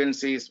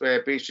emergencies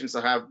where patients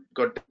have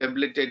got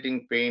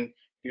debilitating pain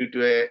due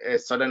to a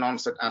sudden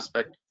onset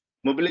aspect,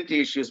 mobility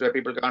issues where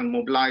people can't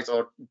mobilize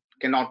or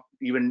cannot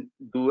even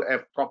do a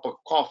proper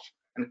cough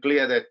and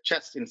clear their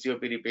chest in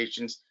COPD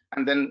patients,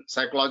 and then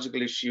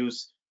psychological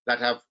issues that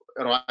have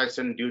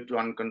arisen due to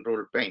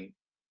uncontrolled pain.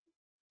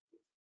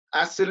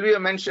 As Sylvia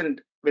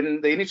mentioned,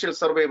 when the initial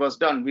survey was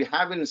done, we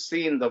haven't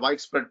seen the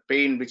widespread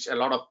pain which a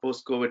lot of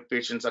post-COVID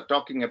patients are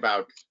talking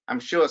about. I'm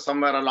sure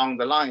somewhere along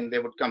the line they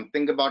would come.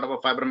 Think about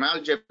our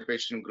fibromyalgia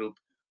patient group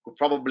who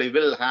probably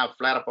will have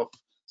flare-up of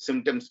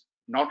symptoms,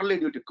 not only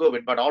due to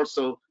COVID, but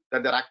also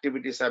that their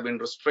activities have been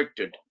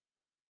restricted.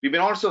 We've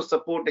been also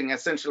supporting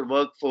essential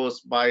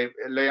workforce by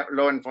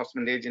law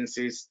enforcement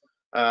agencies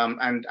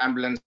and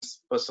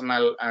ambulance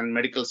personnel and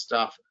medical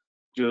staff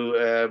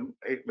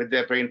with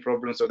their pain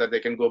problems so that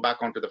they can go back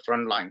onto the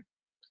front line.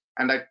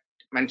 And I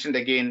mentioned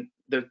again,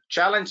 the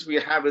challenge we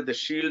have with the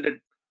shielded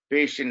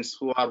patients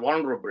who are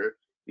vulnerable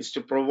is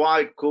to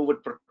provide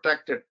COVID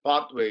protected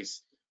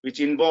pathways, which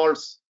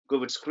involves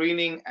COVID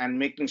screening and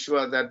making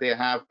sure that they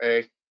have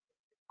a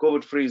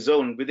COVID-free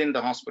zone within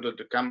the hospital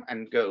to come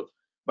and go.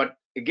 But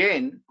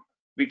again,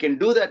 we can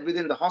do that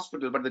within the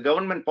hospital, but the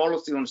government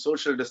policy on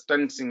social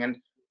distancing and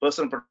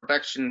personal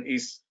protection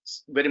is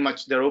very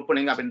much, they're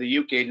opening up in the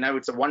UK. Now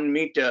it's a 1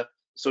 meter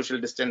social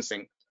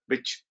distancing,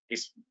 which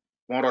is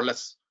more or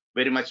less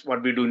very much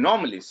what we do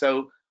normally.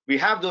 So we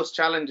have those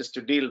challenges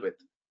to deal with.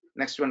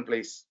 Next one,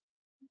 please.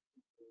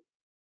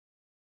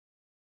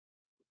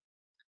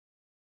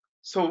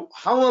 So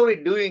how are we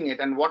doing it,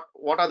 and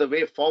what are the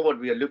way forward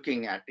we are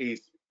looking at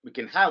is we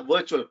can have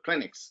virtual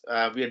clinics.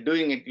 We are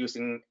doing it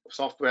using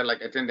software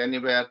like Attend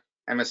Anywhere,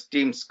 MS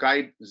Teams,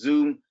 Skype,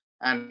 Zoom,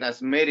 and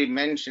as Mary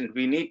mentioned,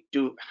 we need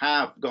to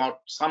have got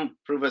some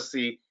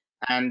privacy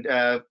and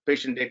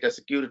patient data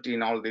security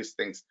in all these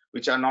things,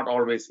 which are not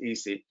always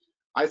easy.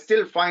 I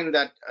still find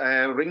that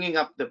ringing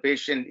up the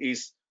patient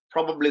is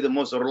probably the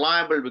most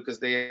reliable because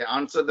they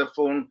answer the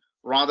phone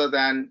rather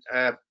than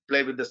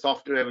play with the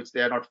software which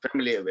they are not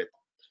familiar with.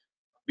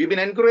 We've been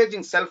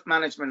encouraging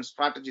self-management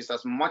strategies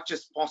as much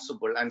as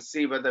possible and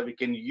see whether we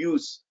can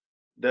use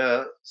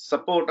the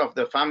support of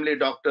the family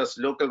doctors,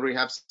 local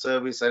rehab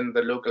service, and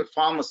the local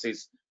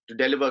pharmacies to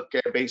deliver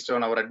care based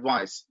on our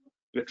advice.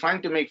 We're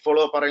trying to make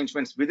follow-up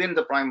arrangements within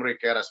the primary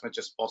care as much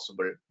as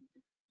possible.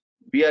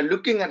 We are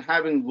looking at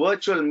having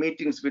virtual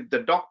meetings with the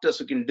doctors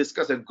who can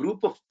discuss a group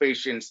of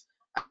patients,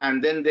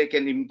 and then they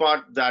can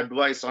impart the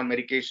advice on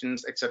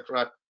medications,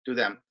 etc., to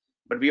them.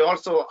 But we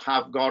also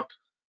have got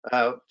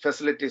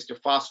facilities to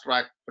fast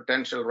track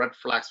potential red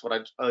flags for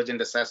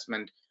urgent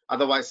assessment.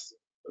 Otherwise,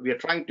 we are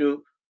trying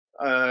to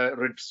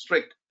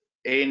restrict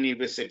A&E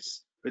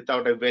visits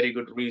without a very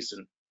good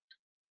reason.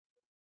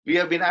 We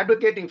have been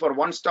advocating for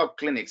one-stop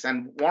clinics,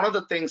 and one of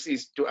the things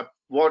is to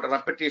avoid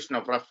repetition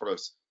of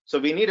referrals. So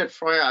we need a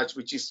triage,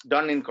 which is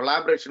done in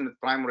collaboration with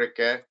primary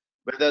care,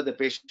 whether the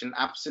patient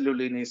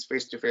absolutely needs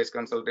face-to-face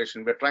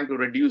consultation. We're trying to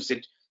reduce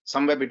it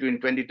somewhere between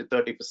 20 to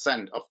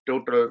 30% of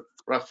total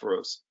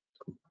referrals.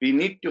 We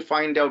need to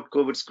find out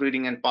COVID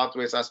screening and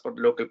pathways as per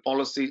local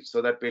policy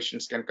so that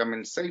patients can come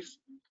in safe.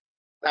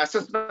 The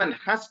assessment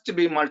has to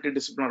be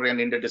multidisciplinary and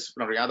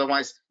interdisciplinary,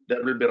 otherwise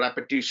there will be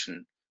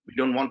repetition. We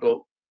don't want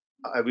to,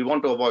 we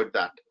want to avoid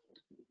that.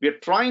 We are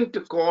trying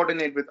to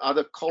coordinate with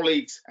other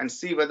colleagues and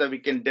see whether we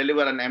can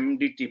deliver an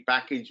MDT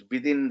package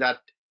within that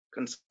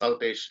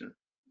consultation.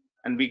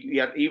 And we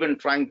are even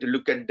trying to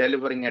look at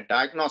delivering a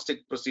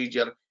diagnostic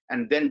procedure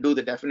and then do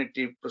the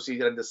definitive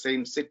procedure at the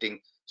same sitting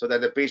so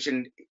that the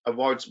patient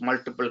avoids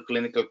multiple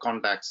clinical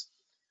contacts.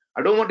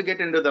 I don't want to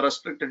get into the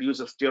restricted use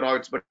of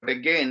steroids, but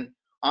again,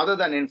 other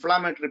than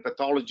inflammatory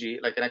pathology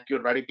like an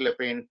acute radicular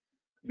pain,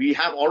 we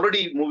have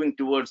already moving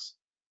towards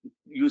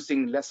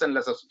using less and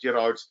less of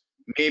steroids.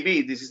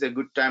 Maybe this is a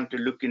good time to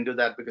look into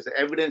that because the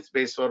evidence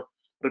base for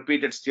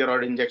repeated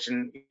steroid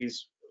injection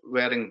is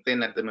wearing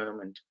thin at the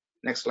moment.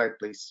 Next slide,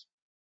 please.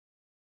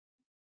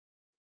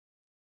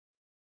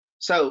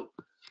 So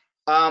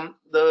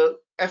the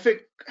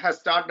EFIC has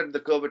started the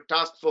COVID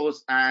Task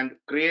Force and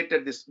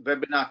created this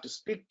webinar to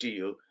speak to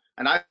you.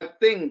 And I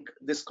think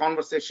this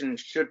conversation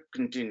should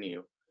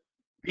continue.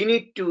 We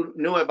need to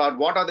know about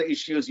what are the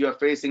issues you are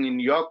facing in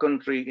your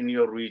country, in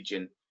your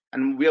region.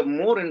 And we are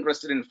more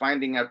interested in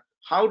finding out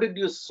how did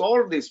you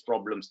solve these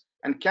problems?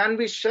 And can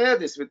we share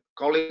this with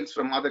colleagues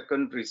from other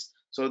countries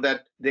so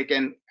that they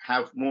can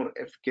have more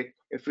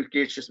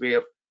efficacious way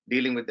of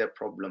dealing with their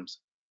problems?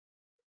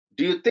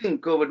 Do you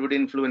think COVID would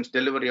influence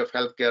delivery of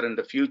healthcare in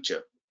the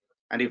future?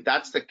 And if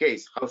that's the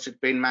case, how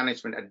should pain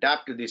management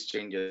adapt to these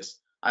changes?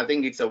 I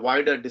think it's a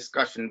wider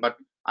discussion, but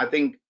I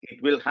think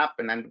it will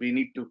happen and we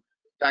need to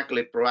tackle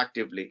it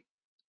proactively.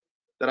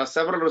 There are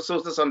several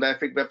resources on the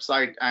EFIC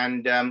website,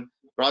 and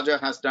Roger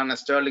has done a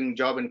sterling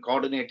job in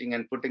coordinating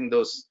and putting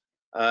those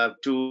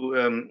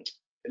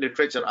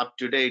literature up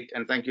to date.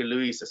 And thank you,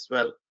 Luis, as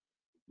well.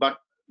 But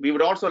we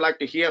would also like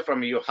to hear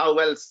from you. How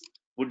else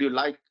would you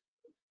like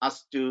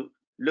us to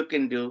look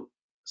into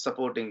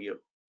supporting you?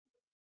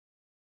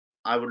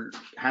 I will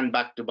hand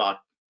back to Bart.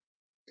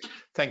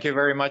 Thank you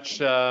very much,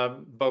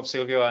 both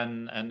Silvio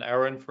and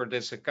Aaron, for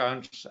this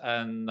account.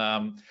 And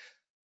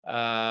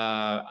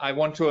I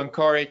want to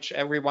encourage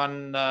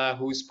everyone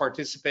who's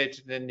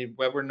participated in the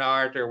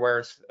webinar. There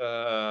were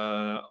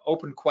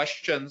open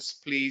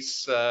questions.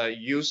 Please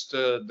use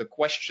the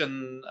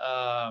question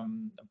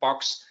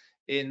box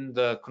in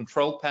the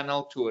control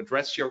panel to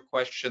address your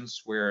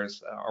questions,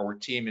 whereas our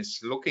team is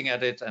looking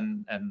at it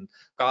and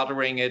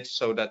gathering it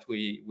so that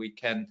we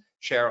can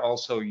share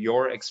also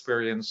your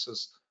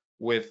experiences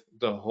with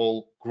the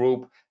whole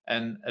group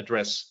and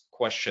address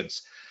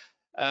questions.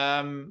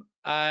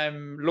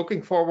 I'm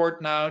looking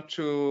forward now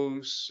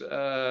to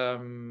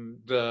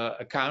the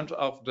account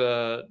of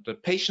the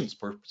patient's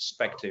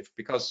perspective,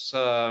 because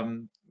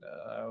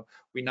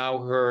we now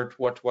heard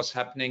what was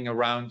happening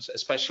around,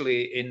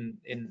 especially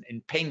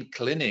in pain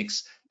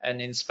clinics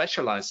and in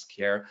specialized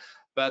care.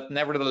 But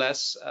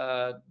nevertheless,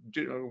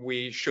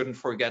 we shouldn't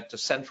forget the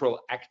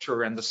central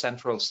actor and the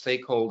central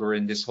stakeholder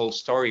in this whole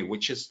story,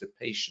 which is the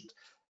patient.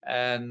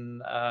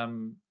 And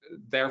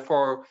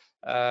therefore,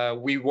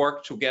 we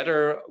work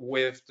together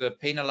with the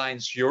Pain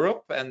Alliance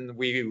Europe, and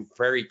we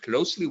very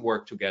closely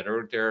work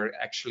together. They're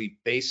actually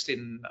based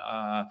in,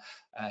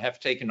 have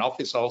taken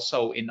office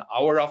also in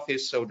our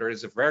office, so there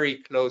is a very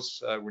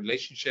close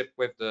relationship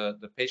with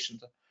the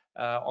patient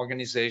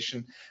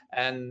organization.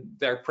 And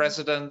their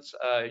president,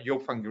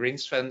 Joop van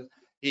Grinsven,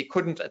 he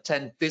couldn't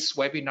attend this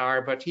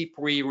webinar, but he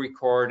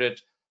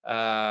pre-recorded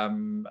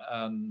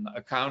an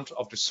account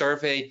of the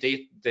survey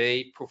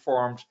they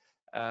performed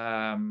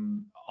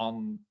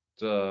on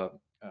the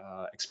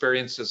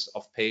experiences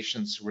of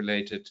patients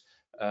related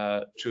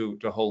to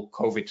the whole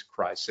COVID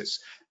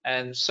crisis.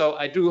 And so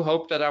I do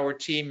hope that our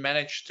team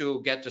managed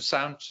to get the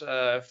sound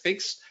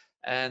fixed,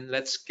 and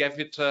let's give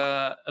it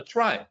a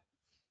try.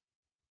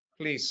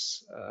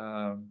 Please,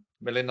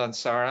 Melinda and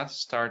Sarah,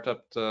 start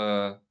up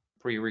the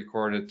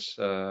pre-recorded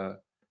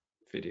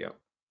video.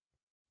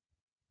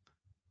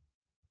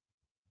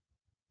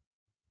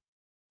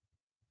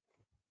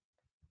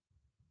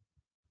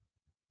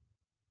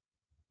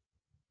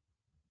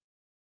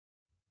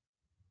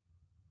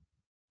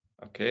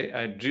 Okay,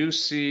 I do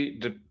see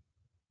the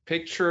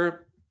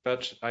picture,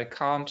 but I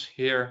can't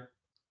hear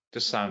the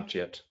sound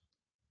yet.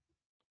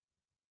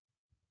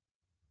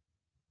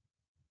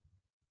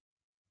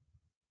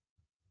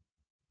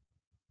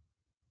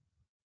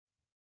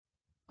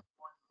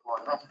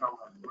 National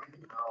and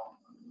regional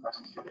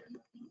associations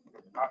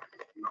in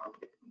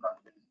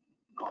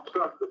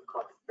concerned with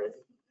COVID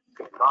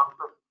can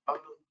answer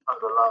any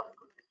underlying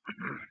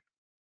condition.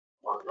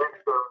 On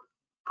lecture,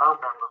 how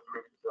members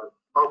represent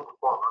all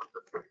performance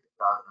at 50,000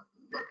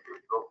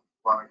 individual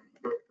quarantine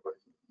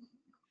questions.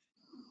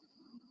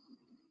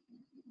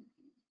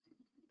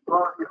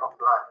 Quality of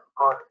life,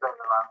 according to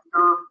the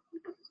term,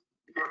 is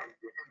giving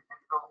the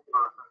individual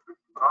person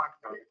with chronic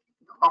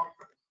the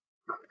options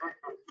to live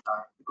his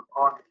life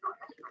according to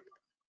history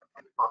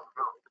and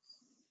possibilities.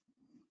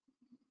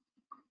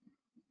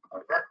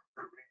 And that's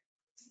the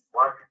reason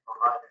why we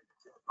provided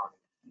this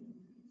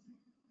information.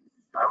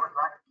 I would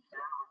like to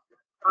share with you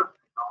the first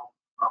result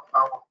of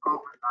our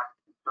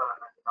COVID-19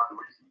 survey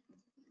evaluation.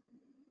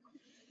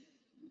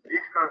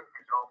 These first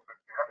results were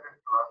presented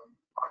to us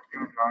on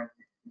June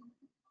 19th,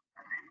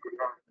 and we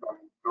presented them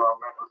to our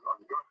members on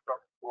June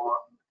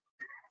 24th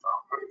in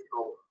our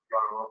virtual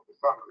General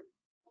Assembly.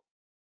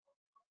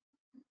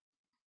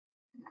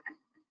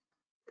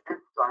 This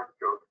slide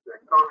shows the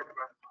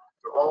acknowledgement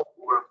to all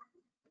who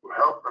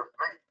helped us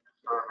make the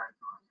survey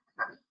to a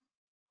success.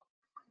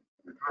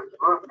 It was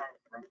worth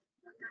mentioning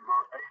that we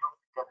were able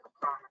to get the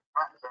survey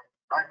message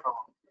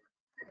diagnosed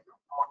into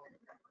 14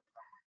 different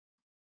languages,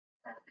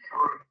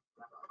 ensuring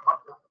that as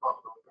much as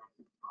possible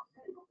messages were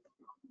able to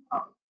be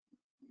out.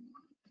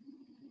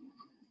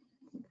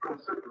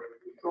 Considering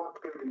the short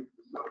period of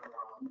the survey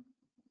on,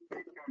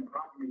 we can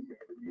rightly say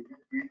that we did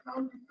reach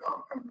out to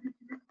 12 countries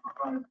which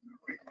provided a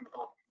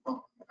reasonable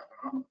response at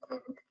around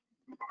 70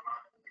 to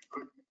provide a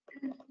good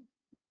indication.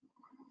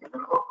 With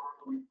an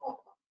overall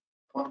report of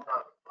 1,565,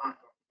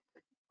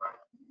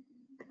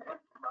 we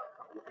emphasize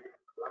on the need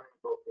of learning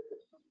both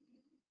positions,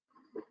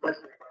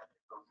 especially when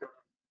we consider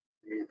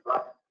the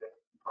advice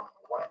from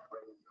a wide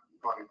range of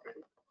chronic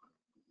pain.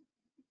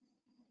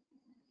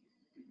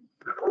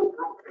 The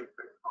overall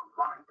effect on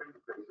chronic pain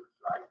patients'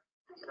 life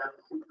is that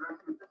the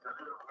situation is a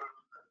little worse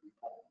than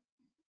before.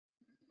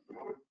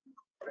 Mood,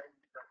 pain,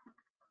 and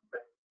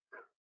pain.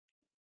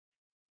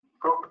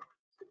 COVID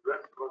is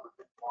less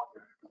positive more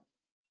difficult.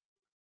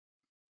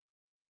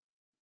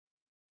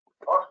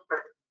 Most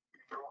patients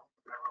feel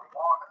they were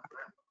more at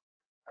risk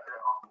and they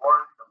are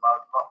worried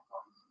about loved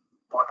ones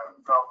or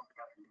themselves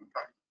getting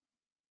infected.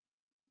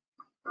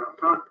 The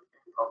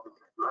uncertainty of the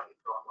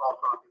situation was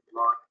also a bit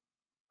large,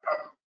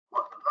 as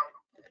was the lack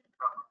of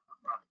government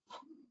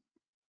assistance.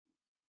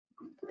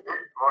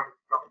 This voice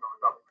comes from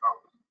Dr.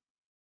 Thomas.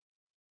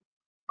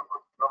 There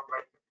was no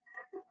message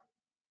needed.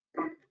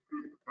 53%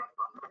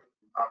 was living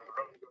in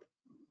isolation,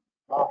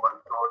 all by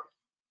choice,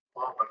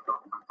 all by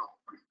governmental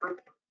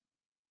restriction.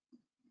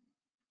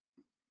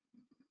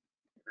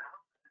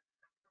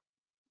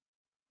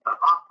 The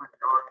vast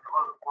majority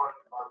was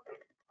appointed by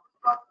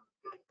 80%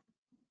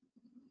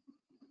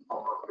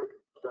 over 50%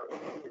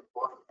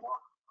 important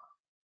work.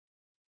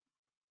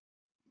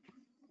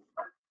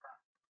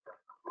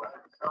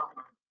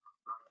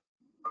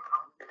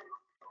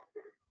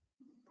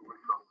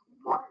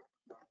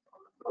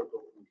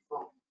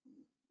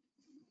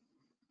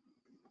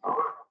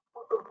 However,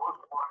 what the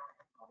most worrying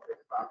on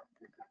this fact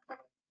is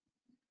that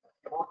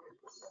 40%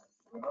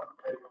 were not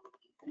able to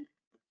speak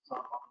with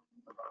someone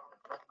about the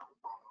mental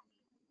problems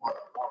or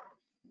their worries.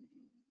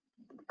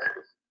 That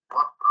is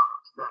one part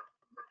of step.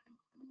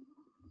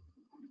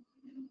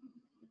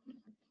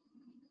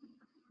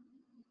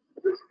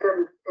 The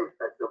scary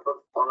impact of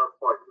on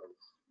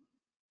appointments.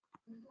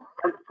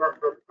 10% had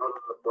an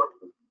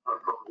appointment, and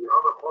from the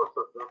other, most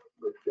of them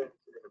were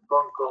changed in a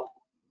phone call,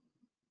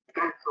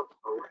 cancelled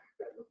or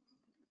rescheduled.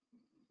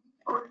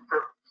 Only 7%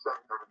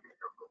 had a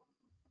video call.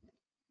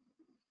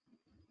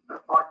 The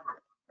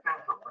appointment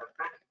cancelled by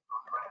patients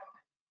was rare,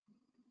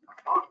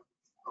 and most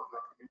of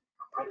them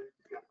were ready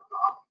to get to the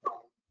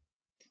hospital.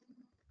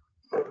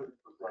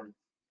 70%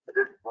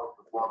 didn't want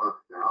to bother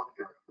the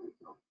healthcare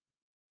professional.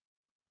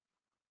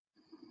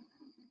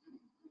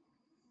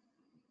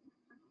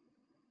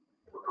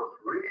 What was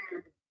really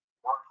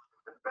one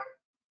of the best.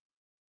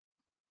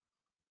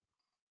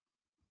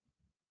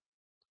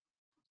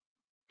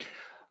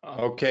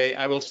 Okay,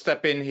 I will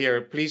step in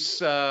here.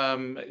 Please,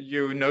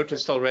 you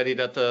noticed already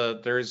that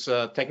there is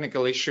a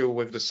technical issue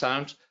with the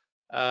sound.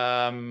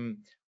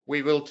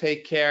 We will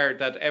take care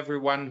that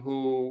everyone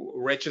who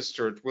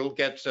registered will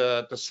get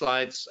the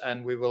slides,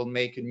 and we will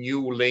make a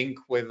new link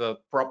with a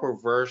proper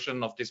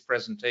version of this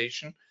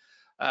presentation.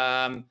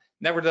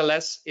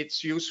 Nevertheless,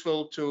 it's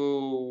useful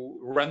to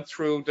run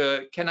through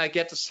the, can I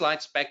get the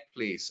slides back,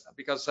 please?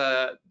 Because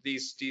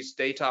these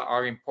data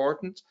are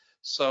important.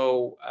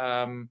 So,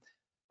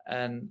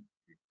 and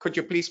could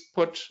you please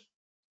put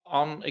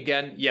on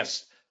again?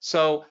 Yes.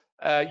 So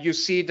you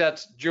see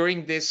that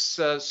during this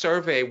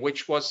survey,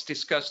 which was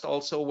discussed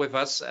also with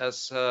us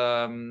as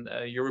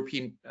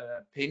European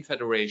Pain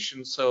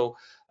Federation, so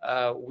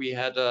we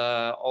had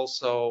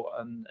also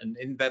an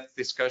in-depth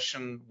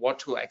discussion what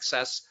to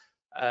access,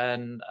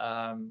 and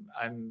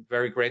I'm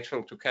very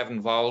grateful to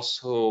Kevin Valls,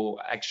 who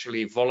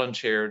actually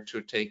volunteered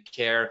to take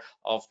care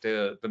of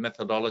the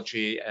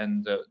methodology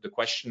and the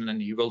question,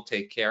 and he will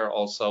take care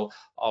also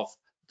of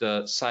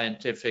the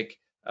scientific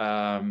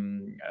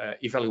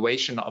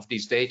evaluation of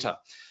these data.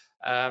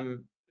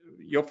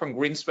 Joop van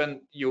Greenspan,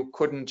 you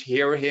couldn't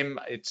hear him,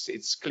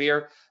 it's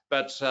clear,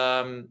 but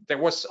there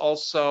was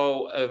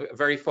also a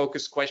very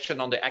focused question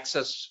on the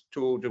access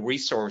to the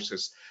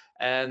resources.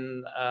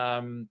 And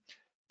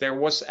there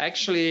was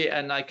actually,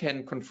 and I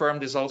can confirm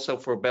this also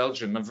for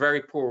Belgium, a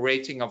very poor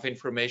rating of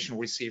information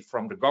received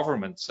from the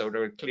government. So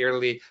there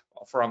clearly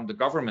from the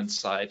government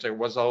side, there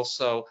was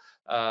also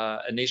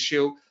an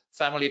issue.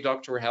 Family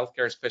doctor,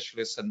 healthcare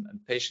specialists, and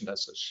patient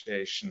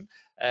association.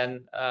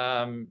 And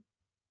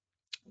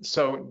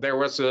so there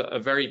was a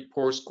very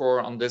poor score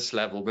on this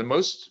level. The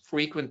most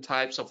frequent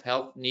types of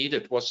help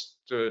needed was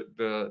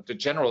the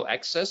general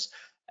access.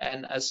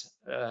 And as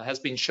has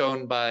been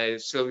shown by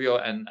Silvio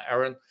and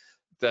Aaron,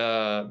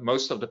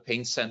 most of the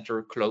pain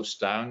center closed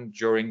down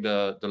during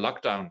the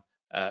lockdown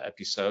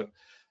episode.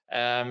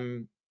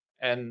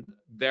 And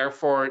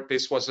therefore,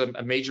 this was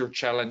a major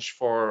challenge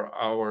for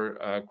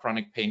our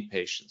chronic pain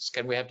patients.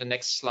 Can we have the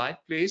next slide,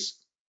 please?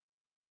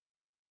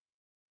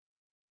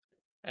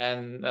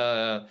 And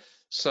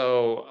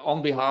so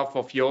on behalf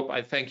of Joop,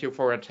 I thank you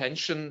for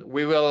attention.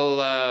 We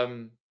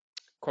will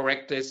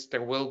correct this.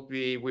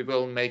 We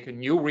will make a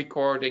new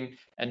recording,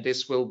 and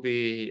this will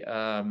be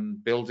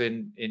built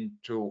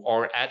into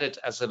or added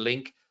as a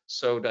link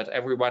so that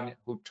everyone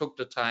who took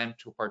the time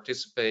to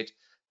participate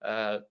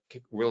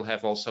will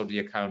have also the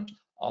account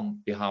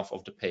on behalf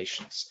of the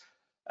patients.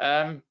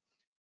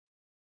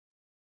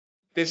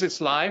 This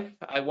is live.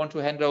 I want to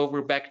hand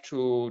over back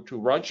to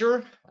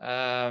Roger,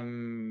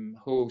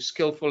 who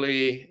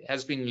skillfully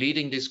has been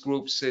leading this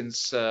group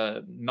since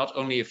not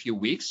only a few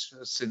weeks,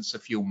 since a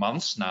few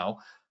months now.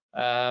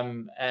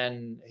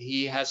 And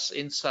he has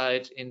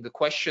insight in the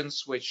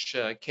questions which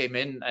came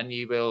in, and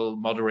he will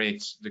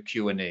moderate the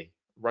Q&A.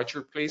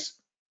 Roger, please.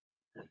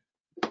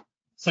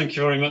 Thank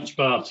you very much,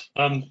 Bart.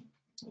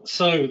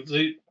 So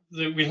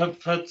we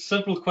have had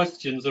several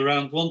questions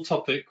around one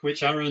topic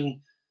which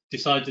Aaron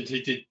decided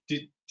he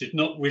did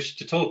not wish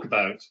to talk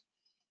about.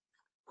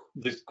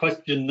 This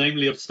question,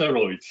 namely of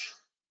steroids.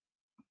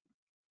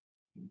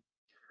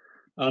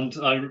 And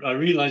I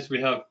realise we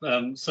have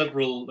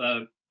several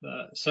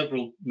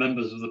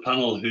members of the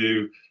panel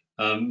who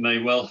may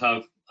well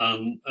have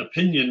an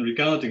opinion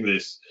regarding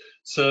this.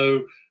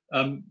 So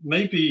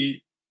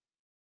maybe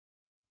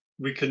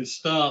we can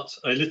start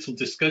a little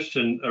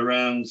discussion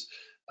around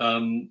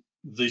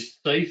the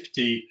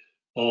safety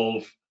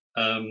of,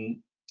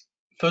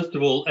 first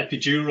of all,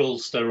 epidural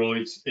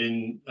steroids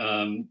in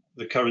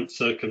the current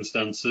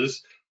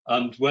circumstances,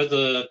 and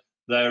whether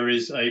there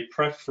is a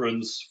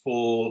preference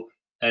for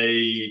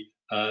a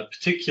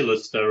particular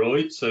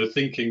steroid, so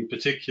thinking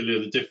particularly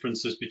the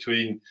differences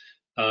between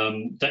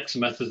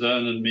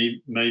dexamethasone and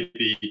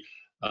maybe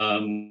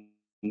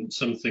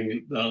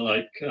something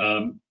like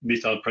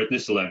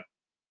methylprednisolone.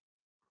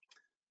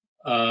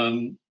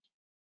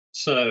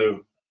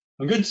 So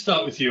I'm going to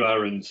start with you,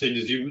 Aaron, seeing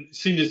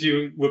as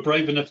you were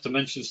brave enough to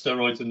mention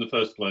steroids in the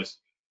first place.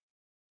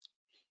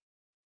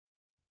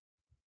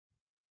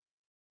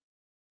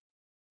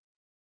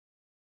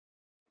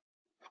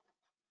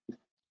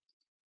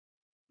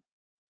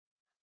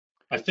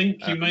 I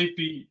think you may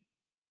be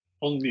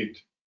on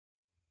mute.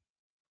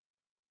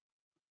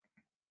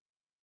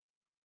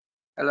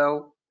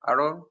 Hello,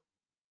 Aaron.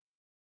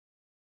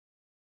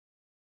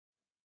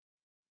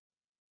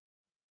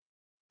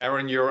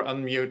 Aaron, you're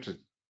unmuted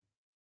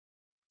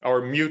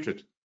or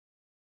muted.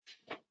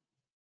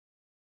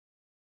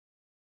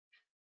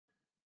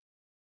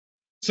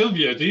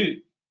 Silvio, do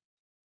you?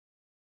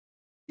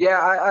 Yeah,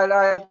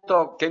 I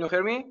talk. Can you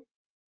hear me?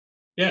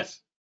 Yes.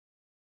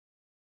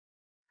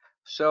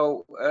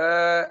 So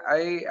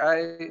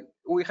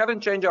we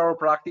haven't changed our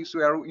practice.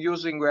 We are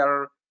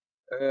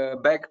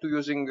back to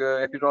using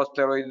epidural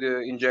steroid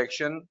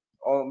injection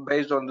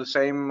based on the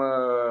same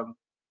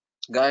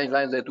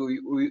guidelines that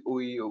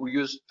we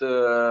used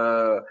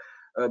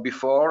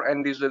before,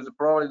 and this is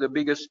probably the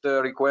biggest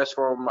request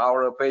from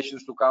our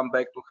patients to come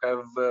back to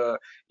have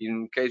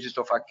in cases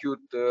of acute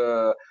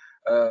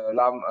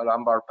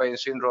lumbar pain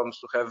syndromes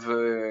to have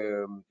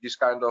this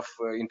kind of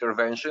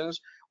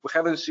interventions. We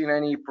haven't seen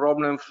any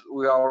problems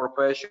with our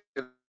patients,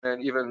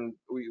 and even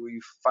we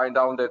find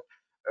out that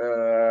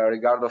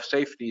regard of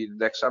safety,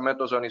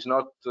 dexamethasone is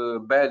not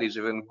bad, it's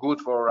even good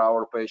for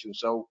our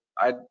patients. So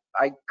I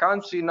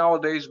can't see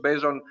nowadays,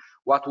 based on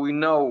what we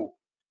know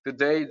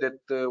today, that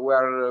we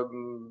are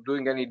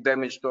doing any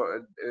damage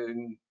to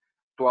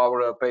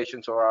our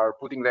patients or are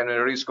putting them at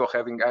risk of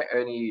having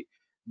any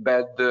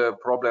bad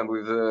problem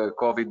with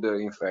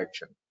COVID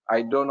infection.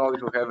 I don't know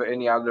if you have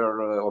any other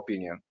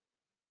opinion.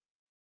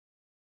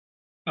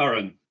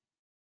 Aaron.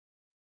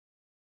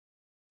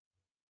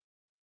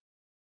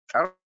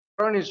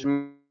 Aaron is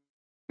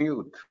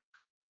mute.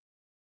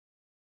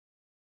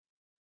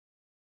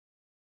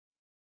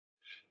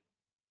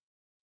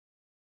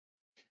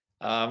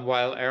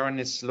 While Aaron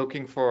is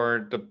looking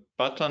for the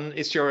button,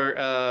 is your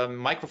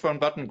microphone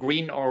button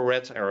green or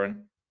red,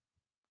 Aaron?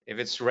 If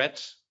it's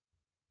red,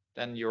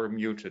 then you're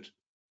muted.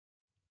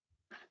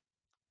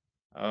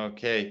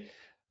 Okay,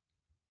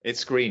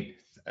 it's green.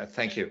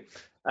 Thank you.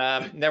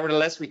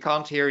 Nevertheless, we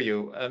can't hear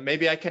you.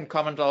 Maybe I can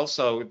comment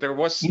also. There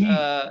was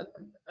a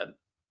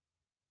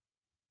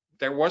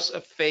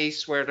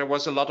phase where there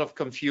was a lot of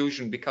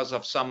confusion because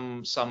of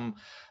some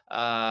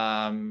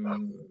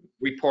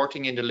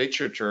reporting in the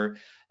literature.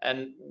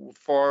 And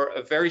for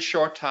a very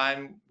short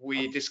time,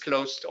 we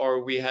disclosed,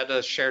 or we had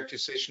a shared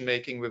decision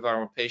making with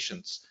our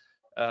patients,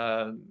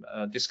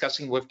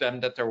 discussing with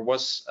them that there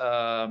was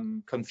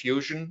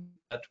confusion,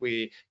 that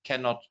we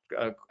cannot,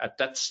 at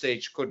that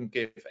stage, couldn't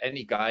give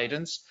any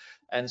guidance.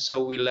 And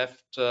so we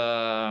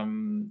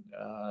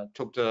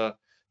took the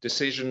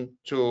decision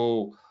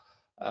to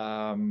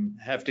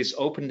have this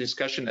open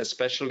discussion,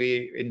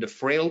 especially in the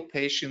frail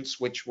patients,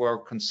 which were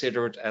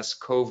considered as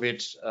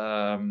COVID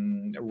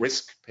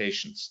risk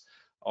patients.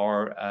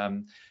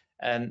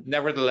 And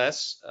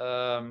nevertheless,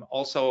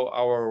 also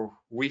our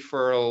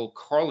referral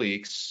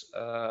colleagues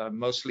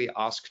mostly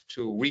asked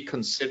to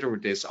reconsider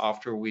this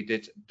after we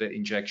did the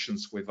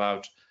injections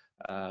without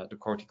the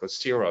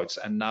corticosteroids.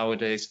 And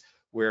nowadays,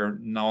 we're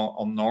now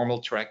on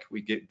normal track.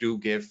 We do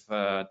give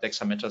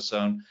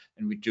dexamethasone,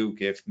 and we do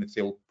give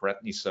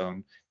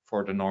methylprednisone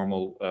for the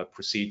normal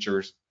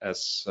procedures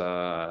as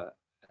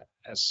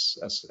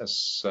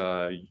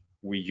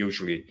we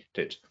usually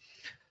did.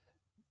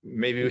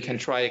 Maybe we can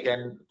try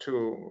again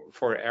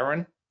for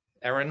Aaron.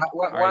 Aaron,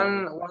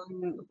 one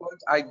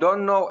point, I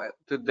don't know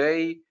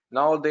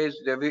nowadays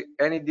there is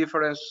any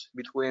difference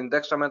between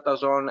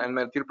dexamethasone and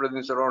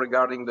methylprednisolone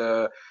regarding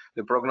the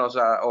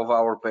prognosis of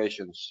our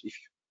patients.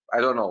 I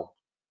don't know.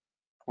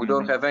 We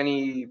don't have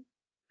any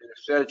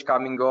research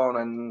coming on,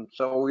 and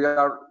so we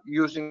are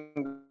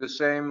using the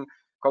same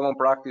common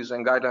practice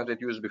and guidelines that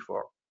used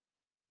before.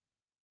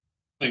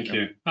 Thank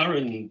you.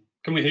 Aaron,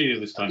 can we hear you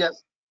this time?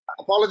 Yes.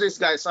 Apologies,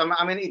 guys.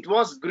 I mean, it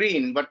was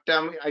green, but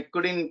I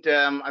couldn't.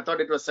 I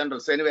thought it was central.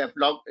 So anyway, I've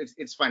logged.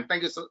 It's fine.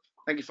 Thank you.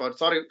 Thank you for.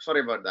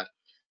 Sorry about that.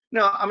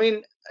 No, I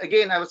mean,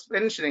 again, I was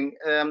mentioning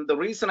the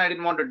reason I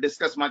didn't want to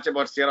discuss much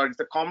about steroids.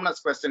 The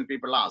commonest question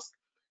people ask,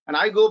 and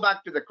I go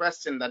back to the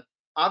question that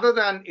other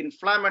than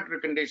inflammatory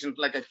conditions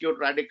like acute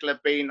radicular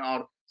pain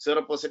or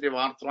seropositive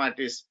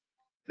arthritis,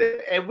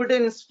 the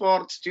evidence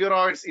for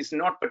steroids is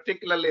not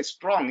particularly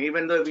strong,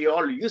 even though we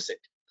all use it.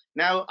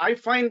 Now, I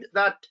find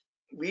that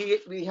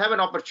we have an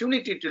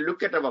opportunity to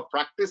look at our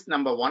practice,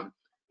 number one.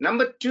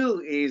 Number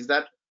two is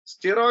that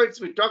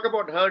steroids, we talk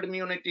about herd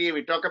immunity,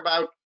 we talk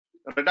about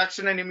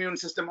reduction in immune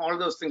system, all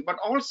those things, but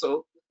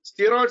also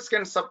steroids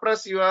can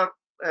suppress your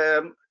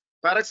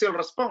paraxial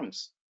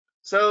response.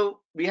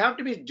 So we have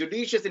to be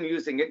judicious in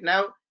using it.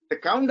 Now, the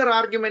counter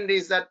argument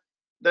is that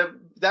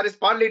that is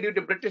partly due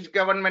to British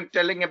government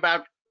telling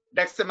about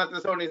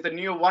dexamethasone is the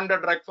new wonder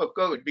drug for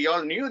COVID. We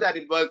all knew that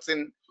it works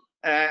in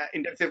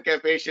intensive care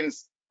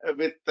patients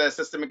with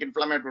systemic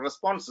inflammatory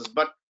responses.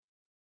 But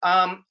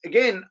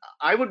again,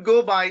 I would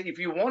go by, if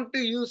you want to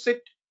use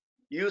it,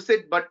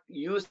 but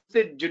use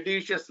it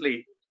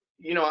judiciously.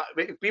 You know,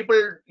 if people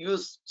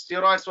use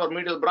steroids for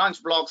medial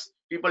branch blocks,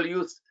 people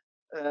use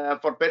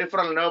for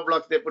peripheral nerve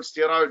blocks, they put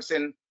steroids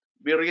in.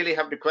 We really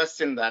have to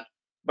question that.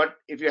 But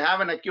if you have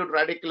an acute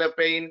radicular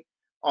pain,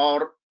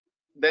 or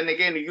then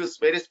again, use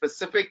very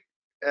specific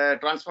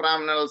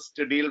transforaminals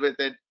to deal with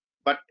it.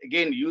 But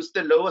again, use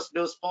the lowest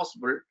dose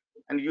possible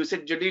and use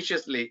it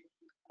judiciously.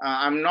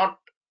 I'm not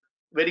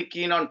very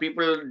keen on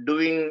people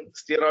doing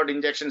steroid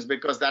injections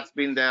because that's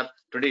been their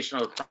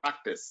traditional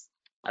practice.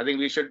 I think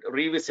we should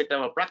revisit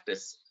our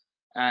practice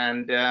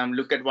and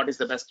look at what is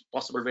the best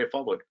possible way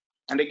forward.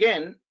 And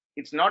again,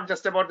 it's not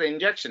just about the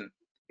injection.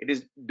 It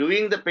is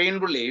doing the pain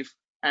relief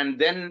and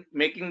then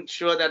making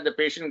sure that the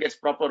patient gets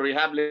proper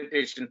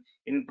rehabilitation,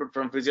 input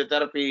from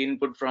physiotherapy,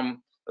 input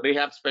from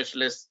rehab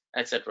specialists,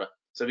 etc.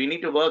 So we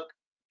need to work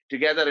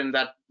together in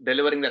that,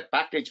 delivering that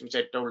package which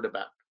I told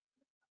about.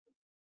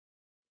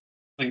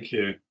 Thank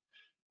you.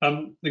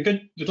 I'd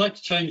like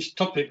to change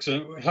topics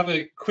and have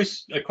a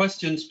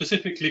question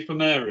specifically for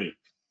Mary.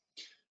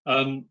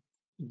 Do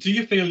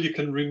you feel you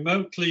can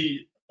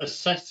remotely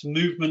assess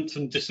movement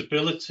and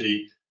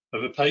disability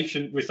of a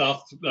patient with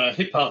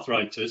hip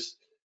arthritis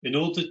in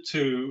order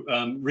to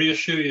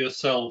reassure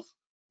yourself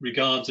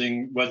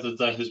regarding whether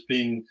there has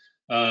been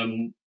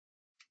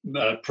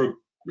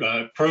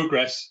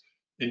progress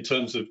in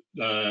terms of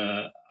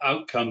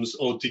outcomes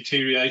or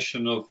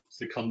deterioration of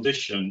the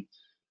condition?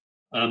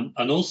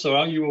 And also,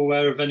 are you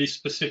aware of any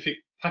specific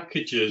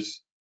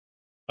packages,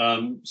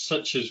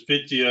 such as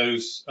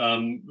videos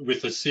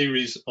with a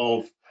series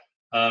of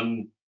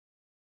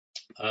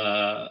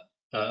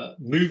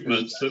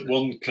movements that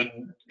one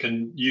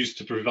can use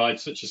to provide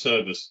such a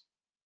service?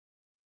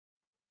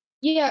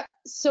 Yeah,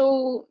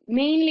 so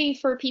mainly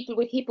for people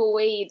with hip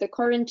OA, the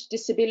current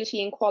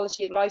disability and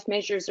quality of life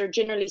measures are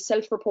generally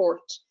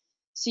self-report.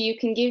 So you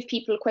can give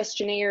people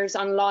questionnaires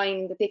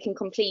online that they can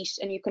complete,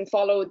 and you can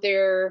follow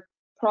their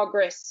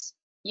progress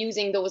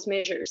using those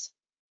measures.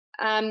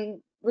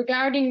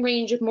 Regarding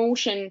range of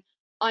motion,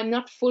 I'm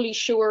not fully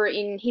sure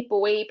in hip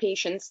OA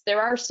patients.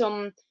 There are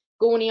some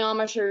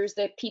goniometers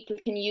that people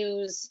can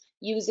use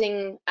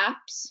using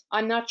apps.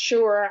 I'm not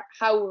sure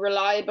how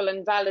reliable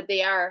and valid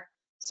they are,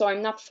 so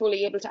I'm not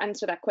fully able to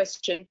answer that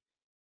question.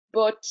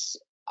 But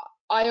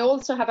I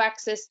also have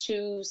access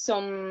to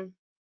some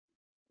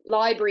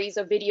libraries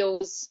of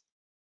videos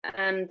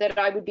that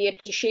I would be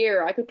able to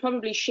share. I could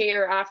probably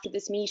share after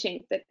this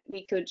meeting, that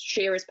we could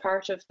share as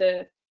part of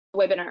the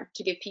webinar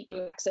to give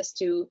people access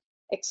to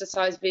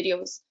exercise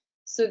videos.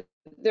 So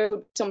there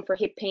are some for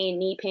hip pain,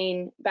 knee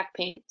pain, back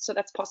pain, so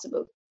that's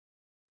possible.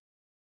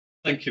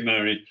 Thank you,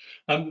 Mary.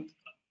 I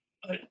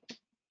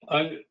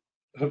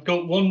have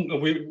got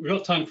we've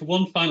got time for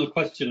one final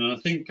question, and I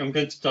think I'm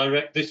going to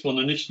direct this one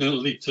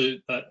initially to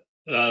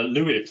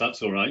Louis, if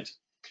that's all right.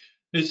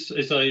 This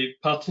is a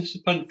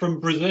participant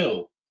from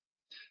Brazil.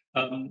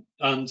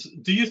 And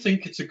do you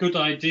think it's a good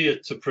idea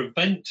to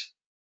prevent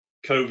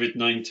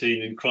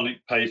COVID-19 in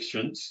chronic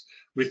patients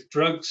with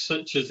drugs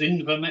such as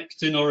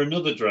ivermectin or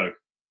another drug?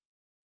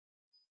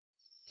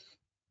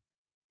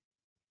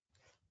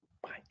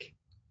 Mike.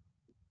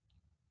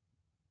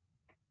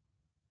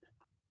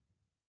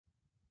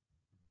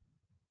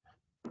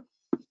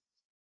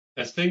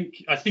 I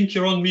think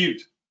you're on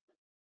mute.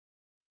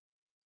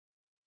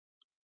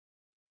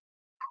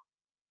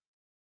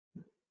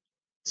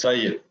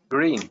 Say it.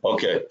 Green.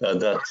 Okay,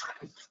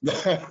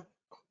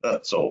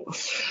 that's all.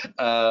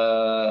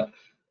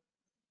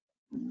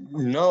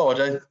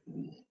 No,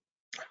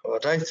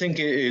 what I think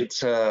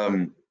it's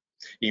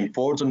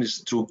important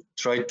is to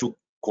try to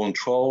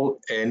control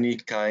any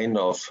kind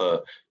of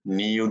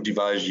new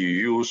device you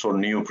use, or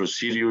new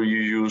procedure you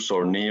use,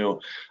 or new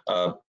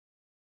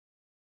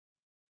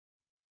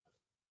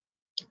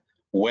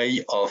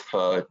way of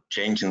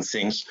changing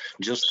things,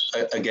 just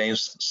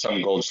against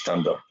some gold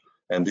standard.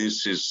 And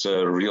this is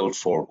real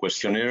for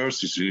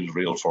questionnaires, it's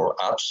real for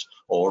apps,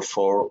 or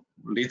for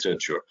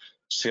literature.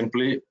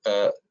 Simply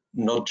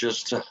not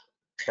just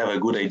have a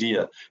good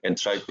idea and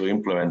try to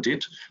implement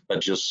it, but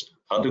just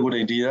have a good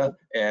idea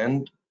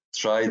and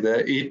try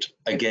it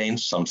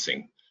against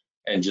something,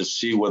 and just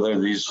see whether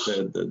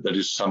there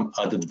is some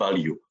added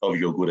value of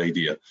your good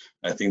idea.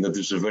 I think that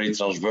it's a very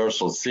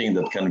transversal thing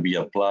that can be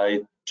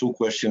applied to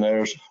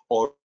questionnaires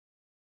or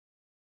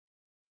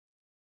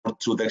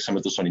to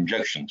dexamethasone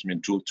injections, I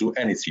mean, to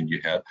anything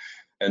you have.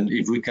 And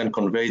if we can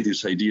convey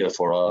this idea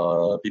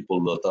for people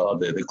that are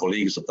the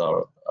colleagues that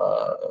are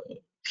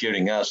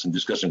hearing us and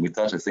discussing with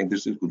us, I think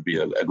this would be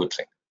a good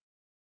thing.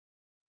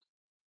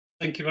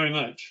 Thank you very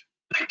much.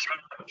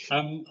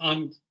 I'm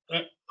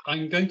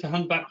going to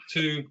hand back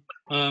to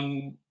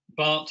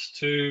Bart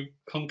to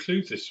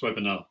conclude this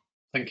webinar.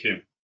 Thank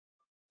you.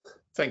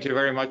 Thank you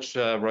very much,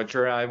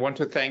 Roger. I want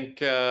to thank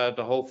the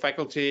whole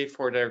faculty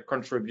for their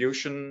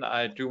contribution.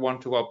 I do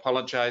want to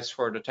apologize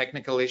for the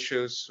technical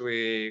issues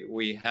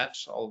we had,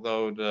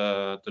 although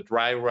the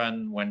dry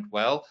run went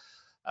well.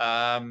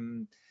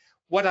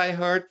 What I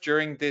heard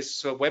during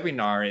this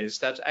webinar is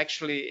that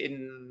actually,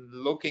 in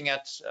looking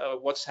at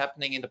what's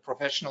happening in the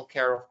professional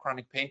care of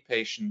chronic pain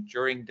patients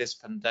during this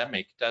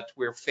pandemic, that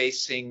we're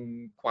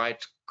facing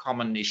quite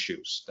common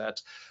issues.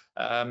 That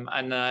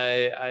and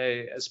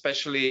I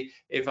especially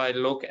if I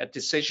look at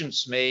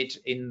decisions made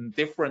in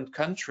different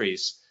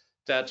countries,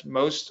 that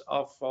most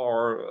of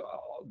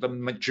the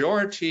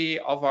majority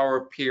of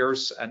our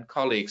peers and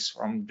colleagues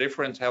from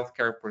different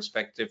healthcare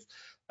perspectives,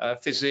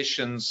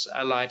 physicians,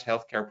 allied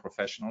healthcare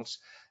professionals,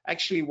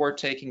 actually were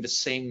taking the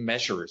same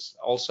measures,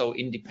 also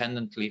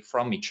independently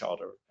from each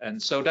other.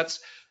 And so that's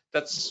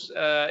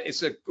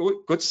is a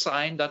good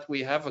sign that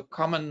we have a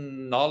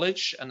common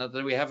knowledge and that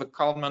we have a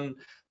common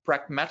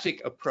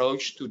pragmatic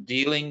approach to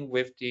dealing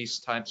with these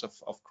types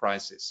of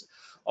crises.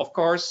 Of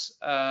course,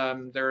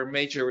 there are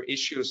major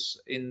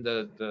issues in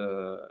the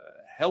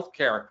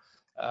healthcare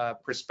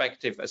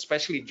perspective,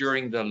 especially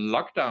during the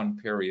lockdown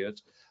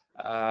period.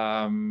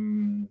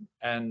 And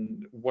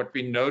what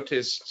we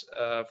noticed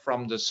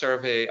from the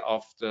survey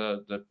of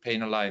the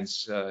Pain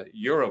Alliance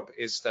Europe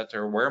is that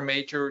there were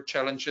major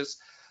challenges,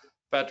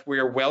 but we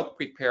are well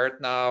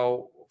prepared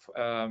now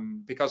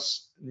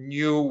because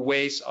new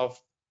ways of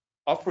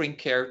offering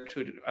care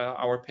to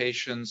our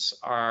patients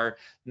are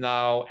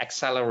now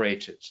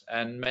accelerated,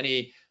 and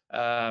many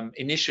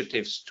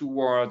initiatives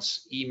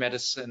towards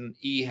e-medicine,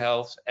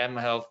 e-health,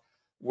 m-health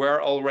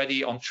were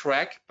already on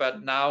track,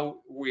 but now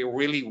we're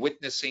really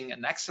witnessing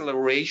an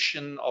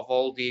acceleration of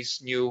all these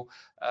new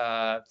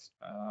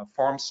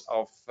forms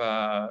of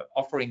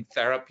offering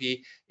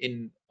therapy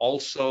in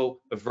also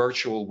a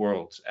virtual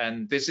world.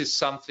 And this is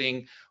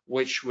something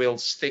which will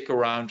stick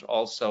around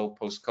also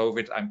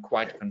post-COVID, I'm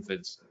quite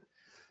convinced.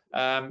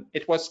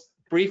 It was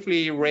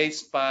briefly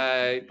raised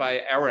by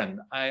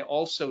Aaron, I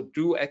also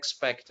do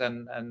expect,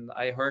 and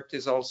I heard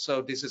this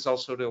also, this is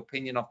also the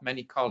opinion of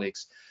many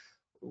colleagues,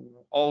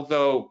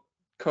 although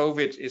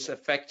COVID is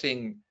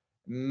affecting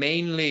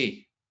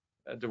mainly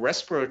the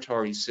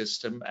respiratory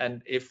system,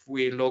 and if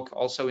we look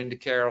also in the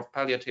care of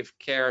palliative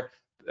care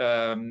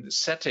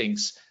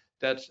settings,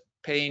 that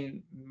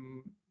pain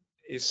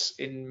is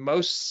in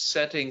most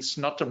settings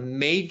not a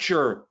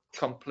major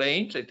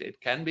complaint.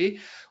 It can be.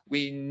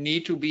 We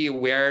need to be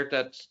aware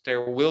that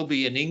there will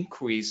be an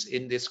increase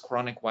in this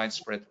chronic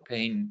widespread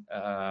pain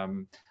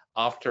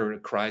after a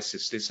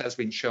crisis. This has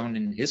been shown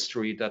in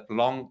history that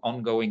long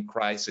ongoing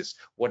crisis,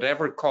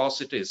 whatever cause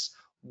it is,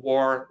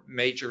 war,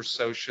 major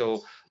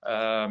social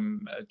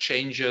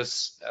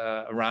changes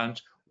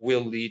around,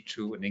 will lead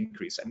to an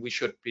increase, and we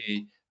should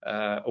be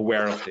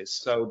aware of this.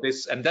 So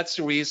that's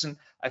the reason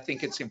I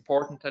think it's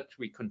important that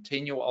we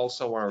continue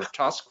also our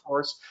task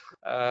force,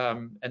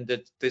 and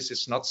that this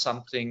is not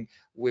something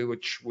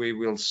which we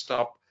will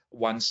stop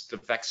once the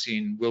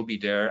vaccine will be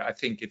there. I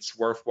think it's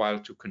worthwhile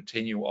to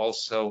continue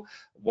also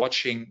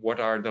watching what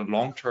are the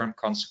long-term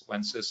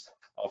consequences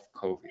of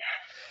COVID.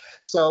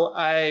 So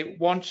I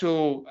want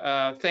to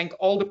thank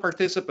all the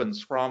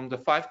participants from the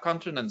 5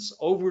 continents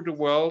over the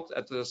world.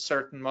 At a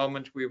certain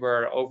moment, we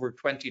were over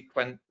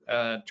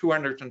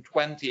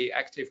 220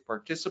 active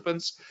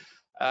participants.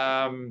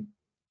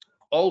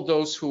 All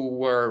those who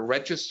were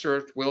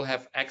registered will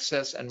have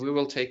access, and we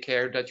will take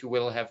care that you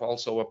will have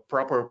also a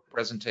proper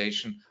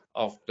presentation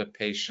of the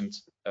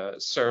patient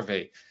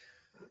survey.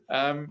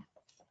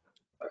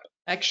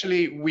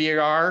 Actually, we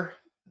are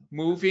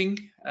moving,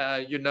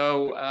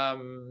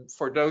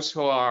 for those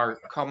who are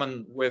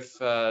common with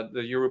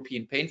the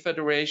European Pain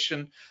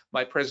Federation,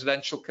 my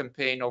presidential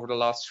campaign over the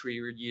last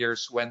 3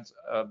 years went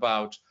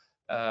about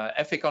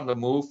EFIC on the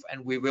move,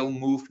 and we will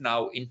move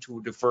now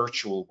into the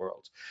virtual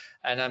world.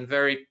 And I'm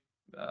very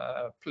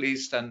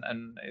pleased, and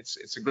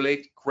it's a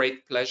great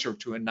pleasure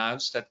to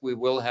announce that we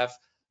will have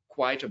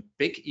quite a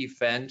big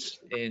event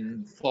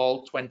in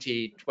fall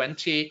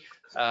 2020.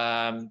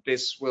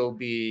 This will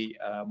be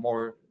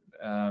more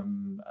a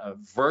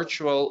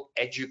virtual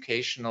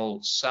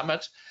educational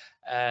summit,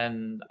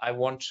 and I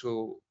want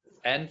to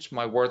end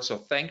my words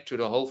of thanks to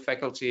the whole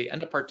faculty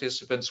and the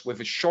participants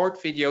with a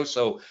short video.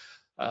 So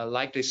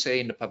like they say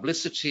in the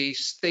publicity,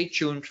 stay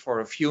tuned for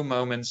a few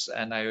moments,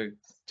 and I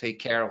take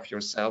care of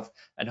yourself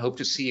and hope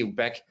to see you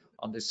back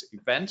on this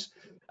event.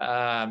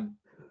 And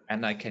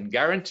I can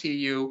guarantee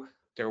you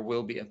there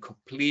will be a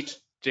complete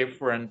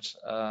different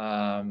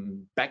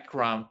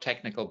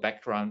technical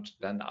background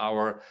than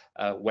our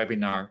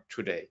webinar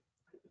today.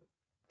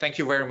 Thank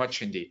you very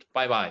much indeed.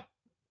 Bye-bye.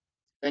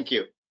 Thank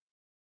you.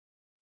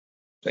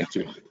 Thank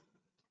you.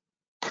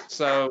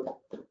 So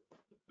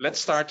let's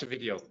start the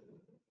video.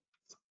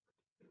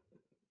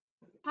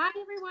 Hi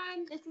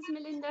everyone, this is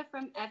Melinda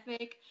from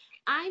EFIC.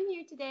 I'm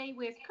here today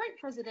with current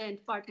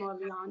President Bart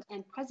Morlion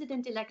and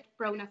President-elect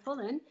Brona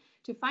Fullen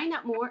to find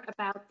out more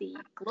about the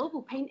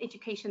Global Pain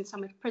Education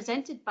Summit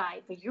presented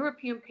by the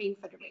European Pain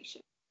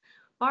Federation.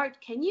 Bart,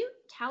 can you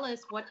tell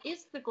us what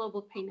is the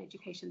Global Pain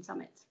Education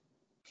Summit?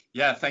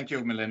 Yeah, thank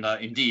you, Melinda.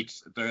 Indeed,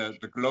 the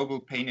Global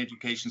Pain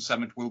Education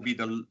Summit will be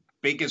the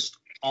biggest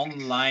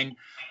online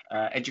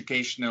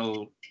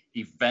educational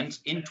event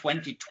in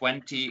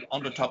 2020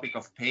 on the topic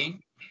of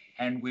pain.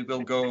 And we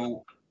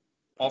will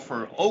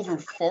offer over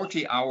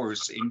 40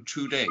 hours in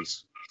 2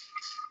 days.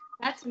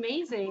 That's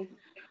amazing.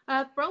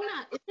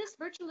 Brona, is this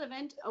virtual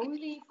event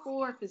only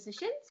for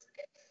physicians?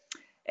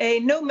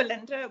 No,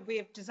 Melinda, we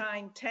have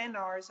designed 10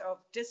 hours of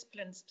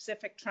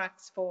discipline-specific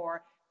tracks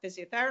for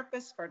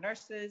physiotherapists, for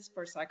nurses,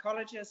 for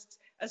psychologists,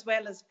 as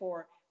well as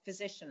for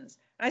physicians.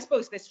 And I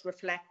suppose this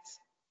reflects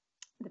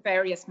the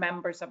various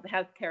members of the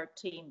healthcare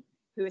team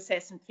who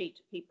assess and treat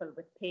people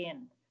with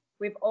pain.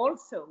 We've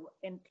also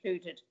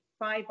included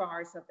 5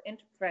 hours of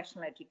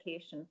interprofessional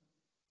education.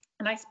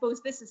 And I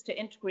suppose this is to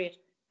integrate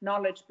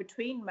knowledge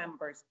between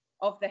members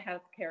of the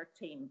healthcare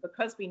team,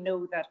 because we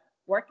know that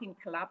working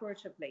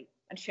collaboratively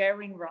and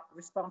sharing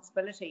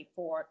responsibility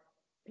for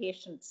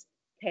patients'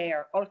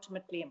 care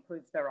ultimately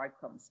improves their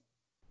outcomes.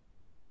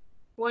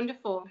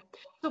 Wonderful.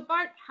 So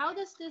Bart, how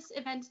does this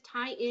event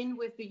tie in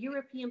with the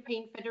European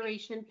Pain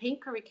Federation pain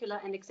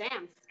curricula and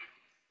exams?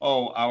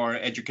 Oh, our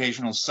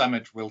educational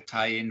summit will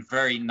tie in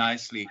very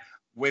nicely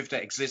with the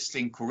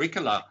existing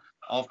curricula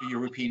of the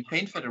European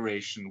Pain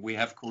Federation. We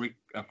have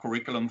a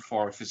curriculum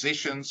for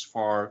physicians,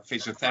 for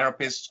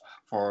physiotherapists,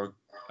 for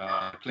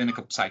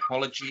clinical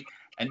psychology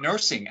and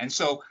nursing. And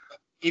so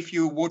if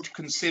you would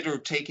consider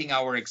taking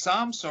our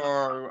exams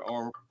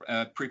or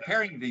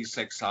preparing these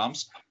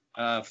exams,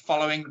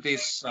 following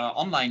this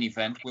online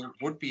event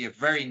would be a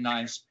very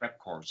nice prep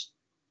course.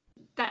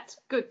 That's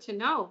good to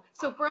know.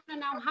 So Brona,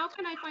 now how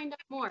can I find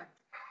out more?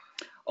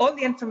 All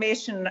the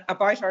information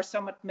about our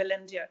summit,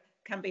 Melinda,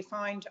 can be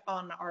found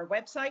on our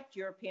website,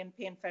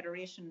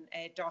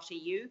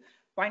 europeanpainfederation.eu.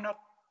 Why not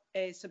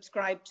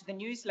subscribe to the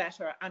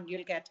newsletter, and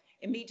you'll get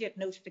immediate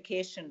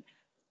notification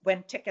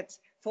when tickets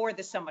for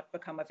the summit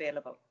become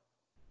available.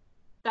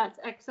 That's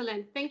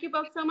excellent. Thank you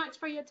both so much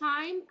for your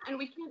time, and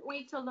we can't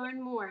wait to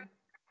learn more.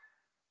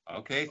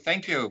 Okay,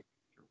 thank you.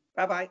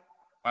 Bye-bye.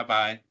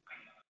 Bye-bye.